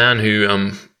 yeah. A man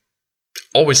who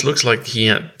always looks like he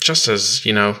had just as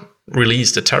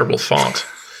released a terrible fart.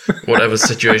 Whatever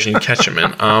situation you catch him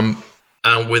in,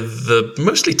 and with the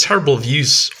mostly terrible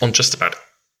views on just about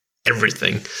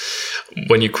everything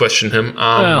when you question him.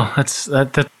 Well,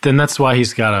 that's why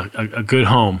he's got a good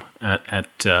home at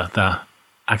the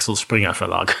Axel Springer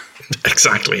Verlag.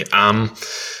 Exactly.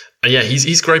 Yeah,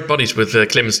 he's great buddies with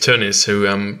Clemens Tönnies, who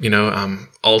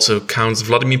also counts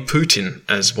Vladimir Putin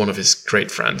as one of his great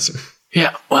friends.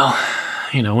 Yeah, well,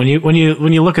 when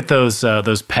you look at those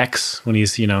pecs when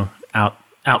he's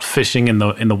out fishing in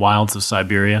the wilds of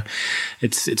Siberia,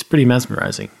 it's pretty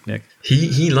mesmerizing, Nick.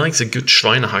 He likes a good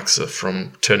Schweinehaxe from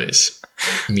Tönnies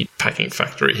meat packing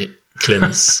factory.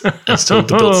 Clemens has told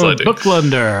the Bild-Zeitung.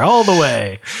 Booklander all the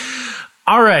way.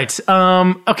 All right.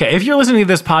 Okay. If you're listening to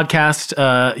this podcast,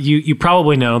 you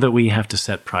probably know that we have to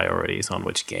set priorities on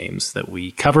which games that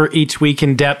we cover each week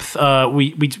in depth.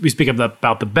 We speak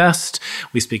about the best.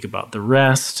 We speak about the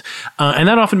rest. And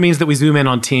that often means that we zoom in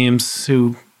on teams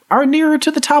who are nearer to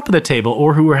the top of the table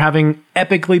or who are having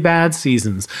epically bad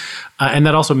seasons. And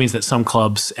that also means that some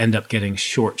clubs end up getting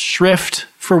short shrift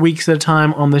for weeks at a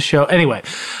time on the show. Anyway,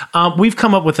 we've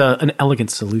come up with an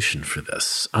elegant solution for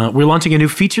this. We're launching a new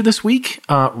feature this week,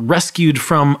 Rescued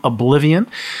from Oblivion,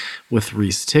 with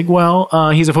Rhys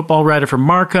Tigwell. He's a football writer for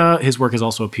Marca. His work has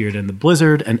also appeared in The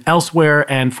Blizzard and elsewhere.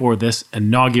 And for this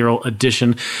inaugural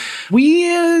edition,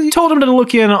 we told him to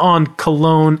look in on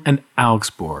Cologne and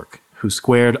Augsburg, who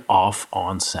squared off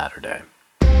on Saturday.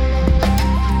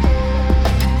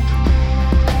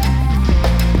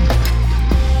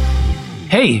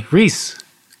 Hey, Rhys,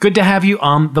 good to have you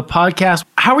on the podcast.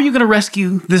 How are you going to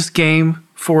rescue this game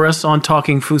for us on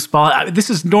Talking Fußball? This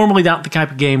is normally not the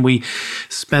type of game we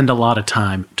spend a lot of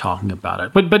time talking about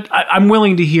it, but I'm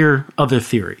willing to hear other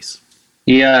theories.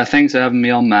 Yeah, thanks for having me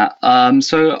on, Matt.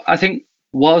 So I think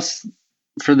whilst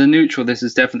for the neutral, this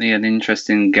is definitely an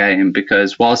interesting game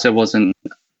because whilst there wasn't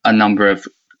a number of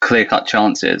clear-cut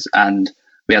chances and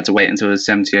we had to wait until the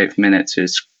 78th minute to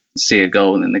see a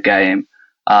goal in the game,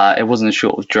 it wasn't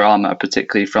short of drama,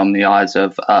 particularly from the eyes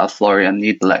of Florian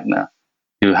Niederlechner,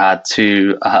 who had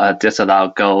two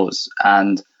disallowed goals.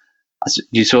 And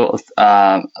you sort of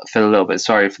feel a little bit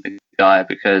sorry for the guy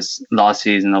because last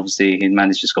season, obviously, he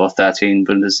managed to score 13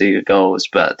 Bundesliga goals,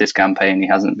 but this campaign, he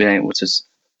hasn't been able to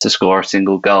score a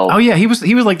single goal. Oh yeah, he was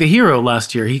like the hero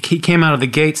last year. He came out of the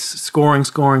gates scoring,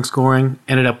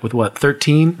 ended up with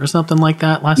 13 or something like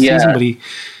that last season, but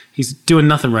he's doing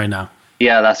nothing right now.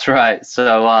 Yeah, that's right.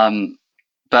 So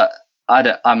but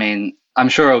I'm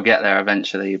sure he'll get there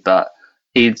eventually, but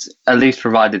he'd at least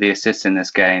provided the assist in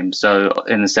this game. So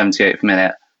in the 78th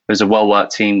minute, it was a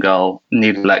well-worked team goal.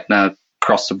 Niederlechner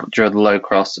drilled the low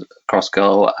cross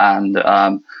goal,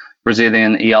 and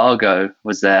Brazilian Iago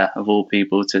was there, of all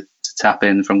people, to tap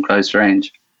in from close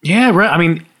range. Yeah, right. I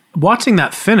mean, watching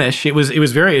that finish, it was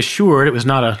very assured. It was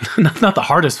not the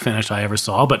hardest finish I ever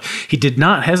saw, but he did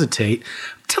not hesitate.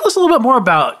 Tell us a little bit more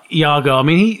about Iago. I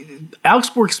mean,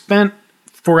 Augsburg spent,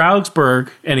 for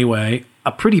Augsburg anyway,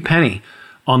 a pretty penny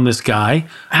on this guy.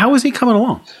 How is he coming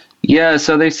along? Yeah,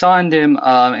 so they signed him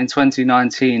in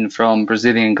 2019 from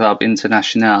Brazilian club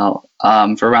Internacional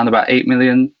for around about 8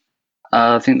 million,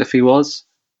 I think the fee was.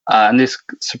 And this,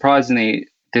 surprisingly,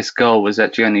 this goal was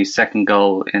actually only his second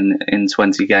goal in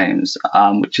 20 games,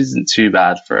 which isn't too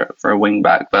bad for a wing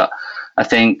back. But I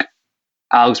think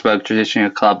Augsburg, traditionally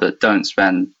a club that don't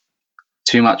spend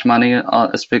too much money,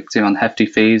 especially on hefty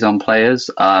fees on players.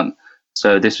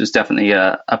 So this was definitely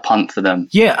a punt for them.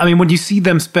 Yeah, I mean, when you see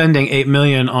them spending 8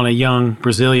 million on a young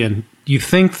Brazilian, you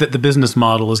think that the business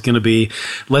model is going to be,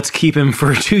 let's keep him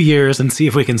for 2 years and see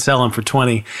if we can sell him for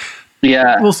 20.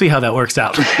 Yeah, we'll see how that works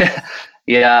out.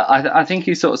 Yeah, I think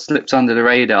he sort of slipped under the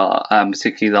radar,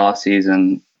 particularly last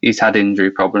season. He's had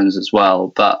injury problems as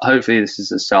well, but hopefully this is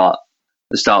the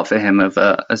start for him of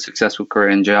a successful career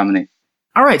in Germany.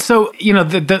 All right, so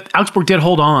the Augsburg did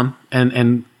hold on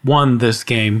and won this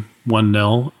game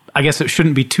 1-0. I guess it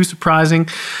shouldn't be too surprising,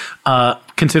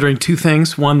 considering two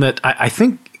things. One, that I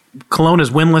think Cologne is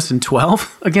winless in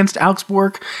 12 against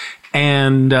Augsburg,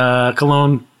 and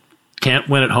Cologne can't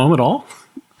win at home at all.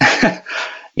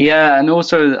 Yeah, and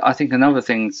also I think another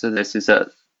thing to this is that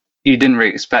you didn't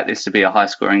really expect this to be a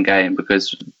high-scoring game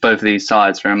because both of these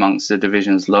sides are amongst the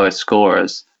division's lowest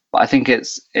scorers. But I think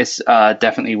it's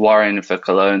definitely worrying for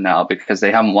Cologne now because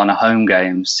they haven't won a home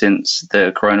game since before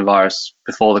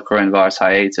the coronavirus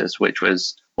hiatus, which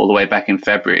was all the way back in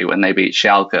February when they beat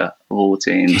Schalke, of all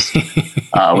teams,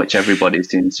 which everybody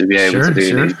seems to be able to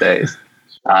do these days.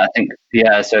 I think,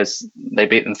 so they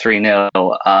beat them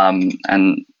 3-0,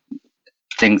 and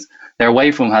their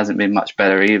away form hasn't been much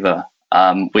better either,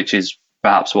 which is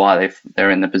perhaps why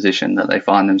they're in the position that they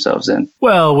find themselves in.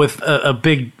 Well, with a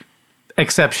big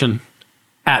exception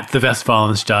at the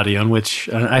Westfalenstadion, which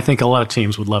I think a lot of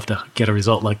teams would love to get a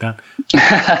result like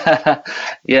that.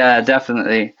 Yeah,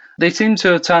 definitely. They seem to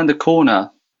have turned the corner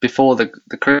before the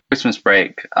Christmas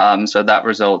break. So that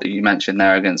result that you mentioned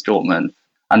there against Dortmund,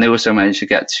 and they also managed to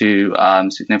get two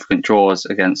significant draws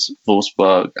against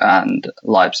Wolfsburg and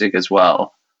Leipzig as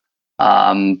well.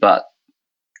 But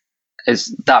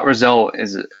that result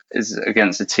is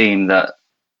against a team that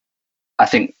I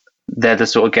think they're the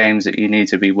sort of games that you need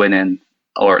to be winning,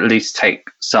 or at least take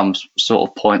some sort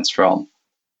of points from,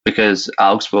 because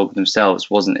Augsburg themselves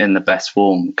wasn't in the best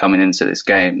form coming into this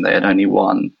game. They had only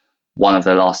won one of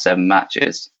their last 7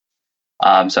 matches.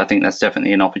 So I think that's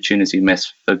definitely an opportunity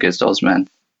missed for Gisdol's men.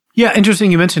 Yeah,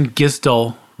 interesting. You mentioned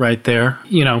Gisdol right there.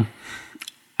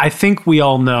 I think we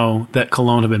all know that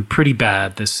Cologne have been pretty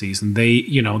bad this season.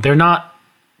 They're not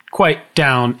quite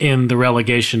down in the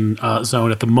relegation zone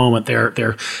at the moment.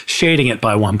 They're shading it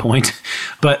by 1 point,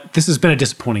 but this has been a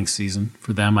disappointing season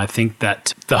for them. I think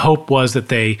that the hope was that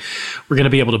they were going to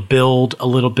be able to build a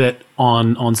little bit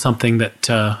on something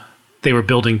that they were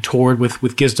building toward with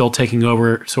Gisdol taking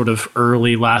over sort of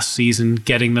early last season,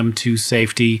 getting them to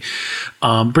safety,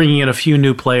 bringing in a few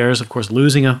new players, of course,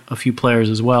 losing a few players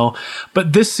as well.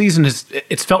 But this season,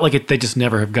 it's felt like they just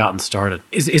never have gotten started.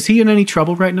 Is he in any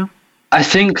trouble right now? I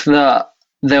think that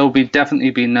they'll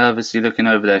definitely be nervously looking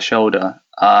over their shoulder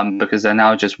because they're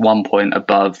now just 1 point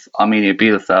above Arminia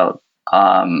Bielefeld.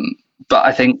 But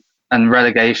I think, and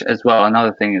relegation as well,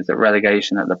 another thing is that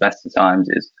relegation at the best of times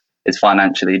is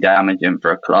financially damaging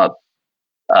for a club,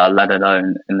 let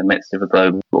alone in the midst of a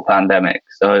global pandemic.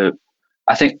 So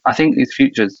I think these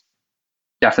futures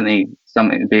definitely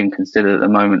something being considered at the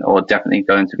moment, or definitely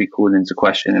going to be called into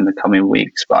question in the coming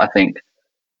weeks. But I think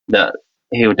that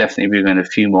he'll definitely be in a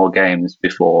few more games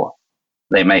before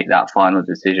they make that final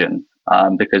decision,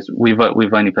 because we've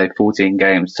only played 14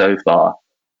 games so far,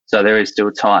 so there is still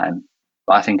time.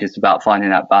 But I think it's about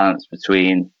finding that balance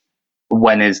between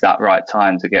when is that right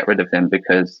time to get rid of him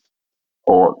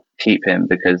or keep him,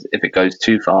 because if it goes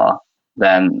too far,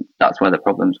 then that's where the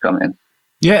problems come in.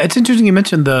 Yeah, it's interesting you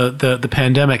mentioned the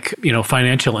pandemic,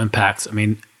 financial impacts. I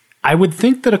mean, I would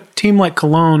think that a team like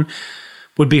Cologne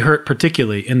would be hurt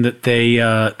particularly in that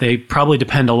they probably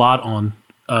depend a lot on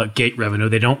gate revenue.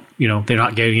 They don't, they're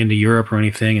not getting into Europe or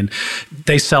anything, and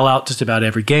they sell out just about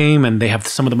every game, and they have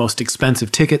some of the most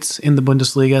expensive tickets in the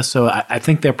Bundesliga. So I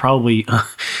think they're probably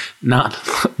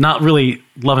not really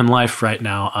loving life right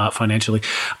now financially.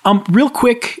 Real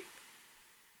quick,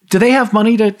 do they have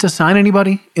money to sign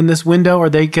anybody in this window? Are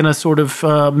they going to sort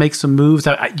of make some moves?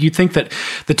 You think that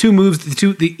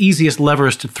the easiest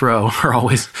levers to throw are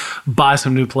always buy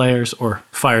some new players or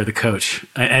fire the coach.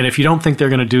 And if you don't think they're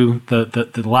going to do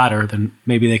the latter, then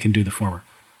maybe they can do the former.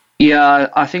 Yeah,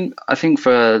 I think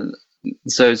for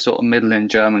those sort of middling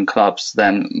German clubs,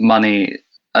 then money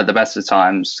at the best of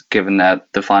times, given that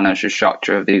the financial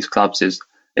structure of these clubs is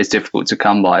difficult to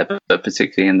come by, but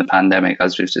particularly in the pandemic,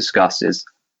 as we've discussed,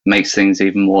 makes things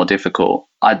even more difficult.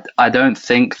 I don't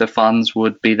think the funds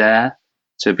would be there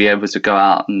to be able to go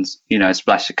out and,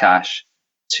 splash the cash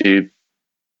to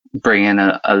bring in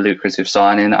a lucrative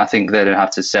signing. I think they'd have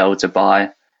to sell to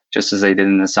buy, just as they did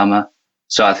in the summer.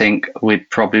 So I think we'd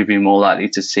probably be more likely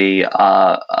to see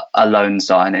a loan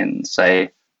signing, say,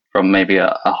 from maybe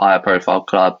a higher profile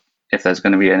club, if there's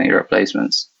going to be any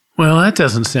replacements. Well, that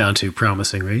doesn't sound too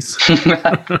promising, Reese.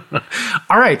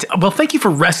 All right. Well, thank you for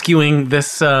rescuing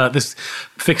this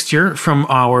fixture from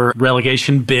our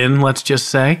relegation bin, let's just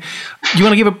say. You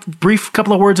want to give a brief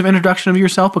couple of words of introduction of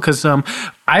yourself? Because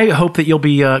I hope that you'll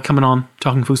be coming on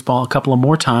Talking Football a couple of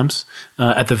more times,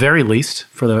 at the very least,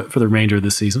 for the remainder of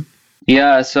the season.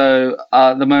 Yeah, so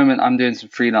at the moment I'm doing some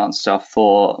freelance stuff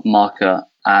for Marca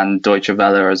and Deutsche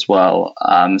Welle as well.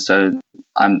 So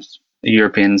I'm a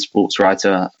European sports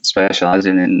writer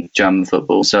specializing in German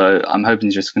football. So I'm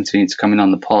hoping to just continue to come in on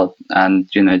the pod and,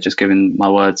 just giving my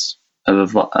words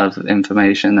of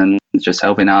information and just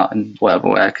helping out in whatever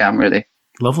way I can, really.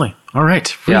 Lovely. All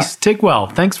right. Reese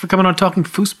Tigwell, thanks for coming on Talking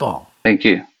Football. Thank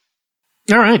you.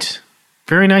 All right.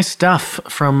 Very nice stuff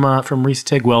from Reese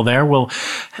Tigwell there. We'll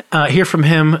hear from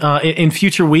him in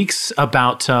future weeks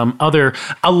about other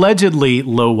allegedly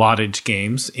low wattage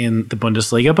games in the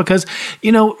Bundesliga, because,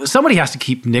 somebody has to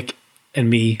keep Nick and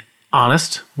me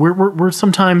honest. We're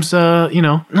sometimes,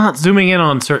 not zooming in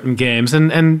on certain games,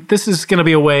 and this is going to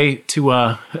be a way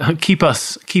to keep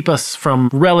us from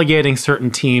relegating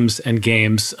certain teams and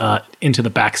games into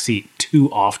the backseat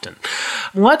too often.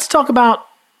 Let's talk about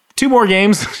two more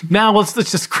games. Now let's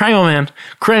just cram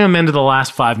them into the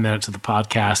last 5 minutes of the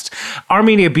podcast.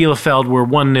 Arminia Bielefeld were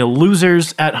 1-0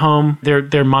 losers at home.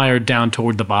 They're mired down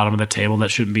toward the bottom of the table. That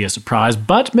shouldn't be a surprise,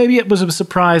 but maybe it was a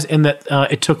surprise in that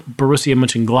it took Borussia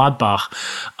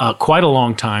Mönchengladbach quite a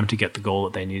long time to get the goal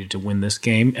that they needed to win this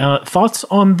game. Thoughts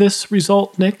on this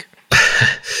result, Nick?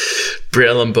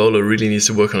 Brielle Mbolo really needs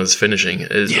to work on his finishing,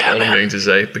 is all I'm going to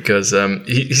say, because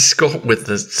he scored with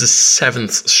the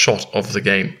seventh shot of the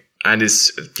game. And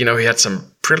he had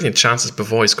some brilliant chances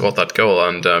before he scored that goal,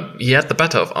 and he had the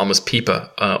better of Amos Pieper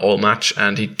all match,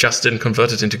 and he just didn't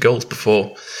convert it into goals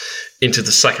before into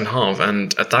the second half.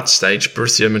 And at that stage,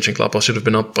 Borussia Mönchengladbach should have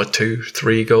been up by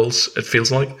 2-3 goals, it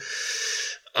feels like.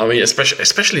 I mean,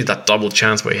 especially that double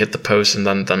chance where he hit the post and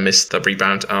then missed the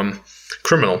rebound.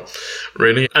 Criminal,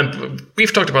 really. And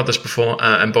we've talked about this before.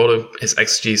 Mbolo, his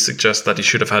XG suggests that he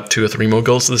should have had 2 or 3 more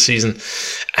goals this season.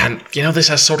 And, this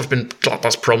has sort of been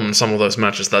Gladbach's problem in some of those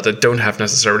matches, that they don't have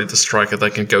necessarily the striker they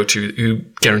can go to who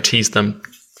guarantees them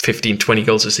 15, 20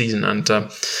 goals a season. And,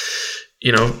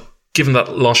 given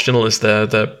that Lars Stindl is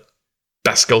the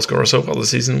best goal scorer so far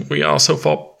this season, we are so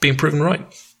far being proven right.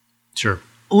 Sure.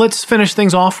 Let's finish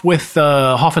things off with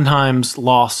Hoffenheim's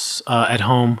loss at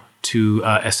home to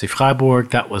SC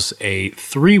Freiburg. That was a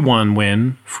 3-1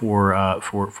 win for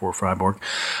Freiburg.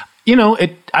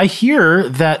 I hear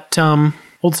that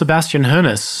old Sebastian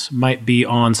Hoeneß might be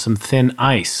on some thin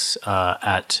ice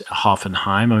at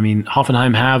Hoffenheim. I mean,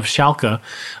 Hoffenheim have Schalke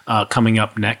coming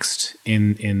up next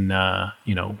in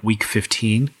week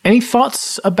 15. Any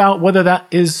thoughts about whether that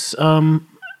is a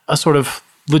sort of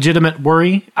legitimate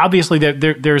worry? Obviously,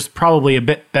 there's probably a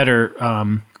bit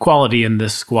better quality in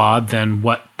this squad than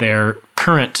what their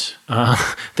current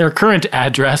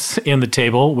address in the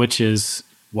table, which is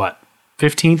what,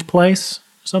 15th place,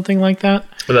 something like that.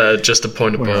 Just a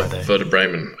point above Werder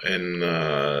Bremen in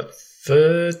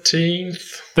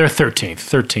 13th. They're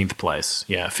 13th place.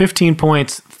 Yeah, 15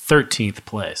 points, 13th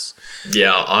place.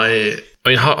 Yeah, I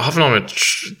mean, Hoffenheim,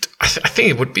 I think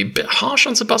it would be a bit harsh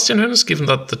on Sebastian Hoeneß, given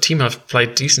that the team have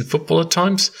played decent football at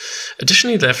times.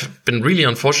 Additionally, they've been really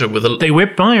unfortunate with... They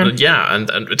whipped Bayern. Yeah, and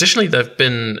additionally, they've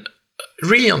been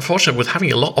really unfortunate with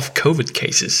having a lot of COVID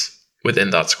cases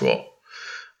within that squad.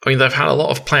 I mean, they've had a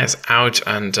lot of players out,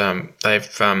 and they've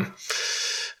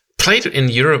played in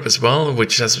Europe as well,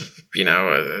 which has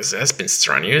it has been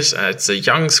strenuous. It's a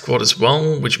young squad as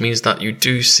well, which means that you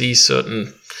do see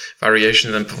certain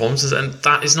variations in performances, and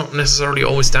that is not necessarily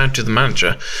always down to the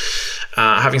manager.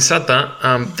 Having said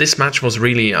that, this match was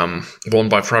really won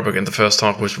by Freiburg in the first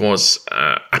half, which was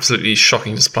absolutely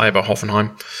shocking display by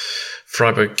Hoffenheim.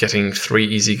 Freiburg getting 3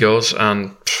 easy goals,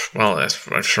 and well,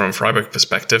 from Freiburg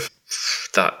perspective,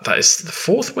 that is the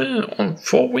four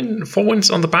wins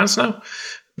on the bounce now,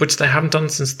 which they haven't done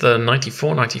since the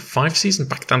 94-95 season.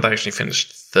 Back then, they actually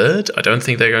finished 3rd. I don't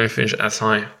think they're going to finish as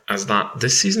high as that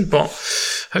this season. But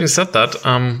having said that,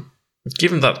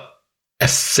 given that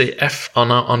SCF are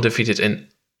now undefeated in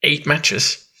 8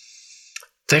 matches,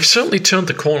 they've certainly turned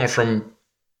the corner from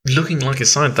looking like a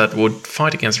side that would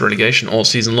fight against relegation all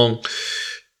season long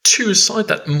to a side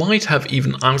that might have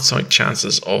even outside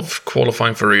chances of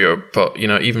qualifying for Rio. But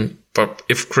but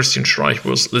if Christian Streich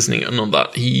was listening in on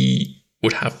that, he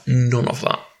would have none of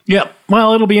that. Yeah,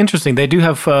 well, it'll be interesting. They do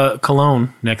have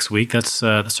Cologne next week. That's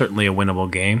certainly a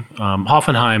winnable game.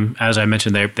 Hoffenheim, as I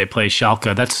mentioned, they play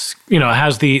Schalke. That's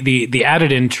has the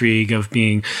added intrigue of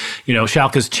being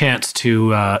Schalke's chance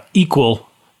to equal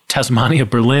Tasmania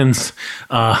Berlin's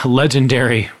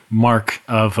legendary mark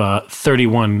of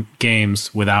 31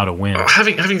 games without a win. I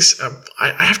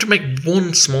have to make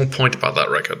one small point about that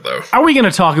record, though. Are we going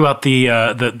to talk about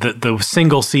the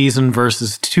single season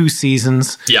versus 2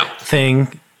 seasons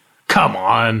thing? Come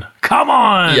on.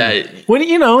 Yeah. When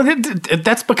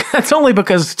that's only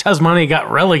because Tasmania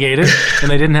got relegated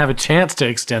and they didn't have a chance to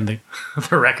extend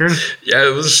the record. Yeah,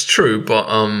 it was true, but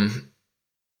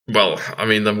well, I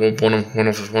mean, one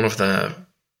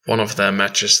of their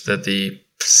matches, that the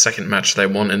second match they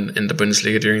won in the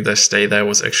Bundesliga during their stay there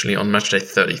was actually on match day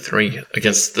 33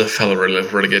 against the fellow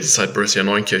relegated side Borussia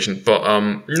Neunkirchen. But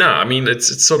no, I mean,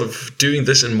 it's sort of doing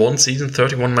this in one season,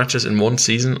 31 matches in one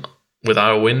season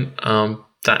without a win.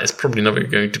 That is probably never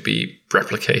going to be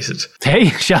replicated. Hey,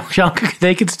 Schalke,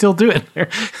 they could still do it.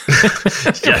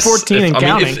 Yes, 14 and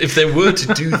counting. I mean, if they were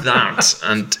to do that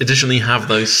and additionally have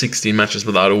those 16 matches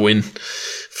without a win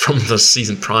from the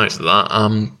season prior to that,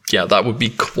 that would be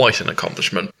quite an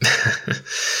accomplishment.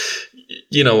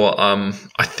 You know what?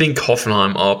 I think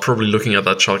Hoffenheim are probably looking at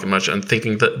that Schalke match and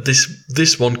thinking that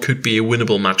this one could be a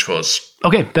winnable match for us.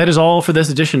 Okay, that is all for this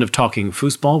edition of Talking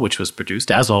Foosball, which was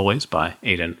produced, as always, by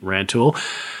Aidan Rantoul.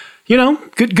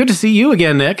 Good to see you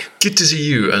again, Nick. Good to see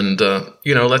you, and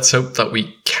let's hope that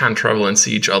we can travel and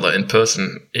see each other in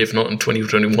person. If not in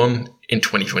 2021, in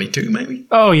 2022, maybe.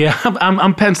 Oh yeah,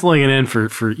 I'm penciling it in for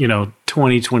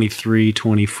 2023,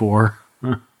 24.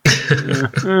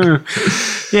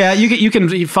 Yeah, you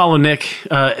can follow Nick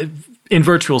in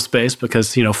virtual space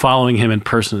because following him in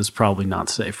person is probably not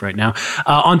safe right now.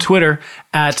 On Twitter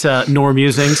at Nor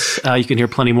Musings, you can hear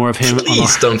plenty more of him.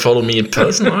 Please don't follow me in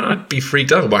person. I'd be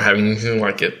freaked out by having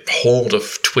like a horde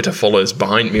of Twitter followers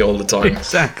behind me all the time.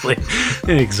 Exactly.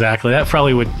 That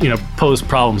probably would pose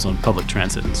problems on public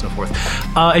transit and so forth.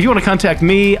 If you want to contact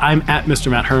me, I'm at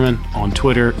Mr. Matt Herman on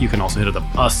Twitter. You can also hit up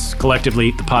us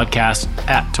collectively, the podcast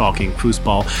at Talking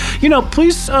Foosball.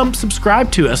 Please subscribe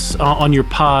to us on your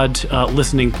pod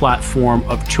listening platform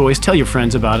of choice. Tell your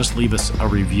friends about us. Leave us a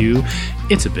review.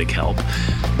 It's a big help.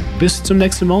 Bis zum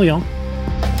nächsten Mal, y'all.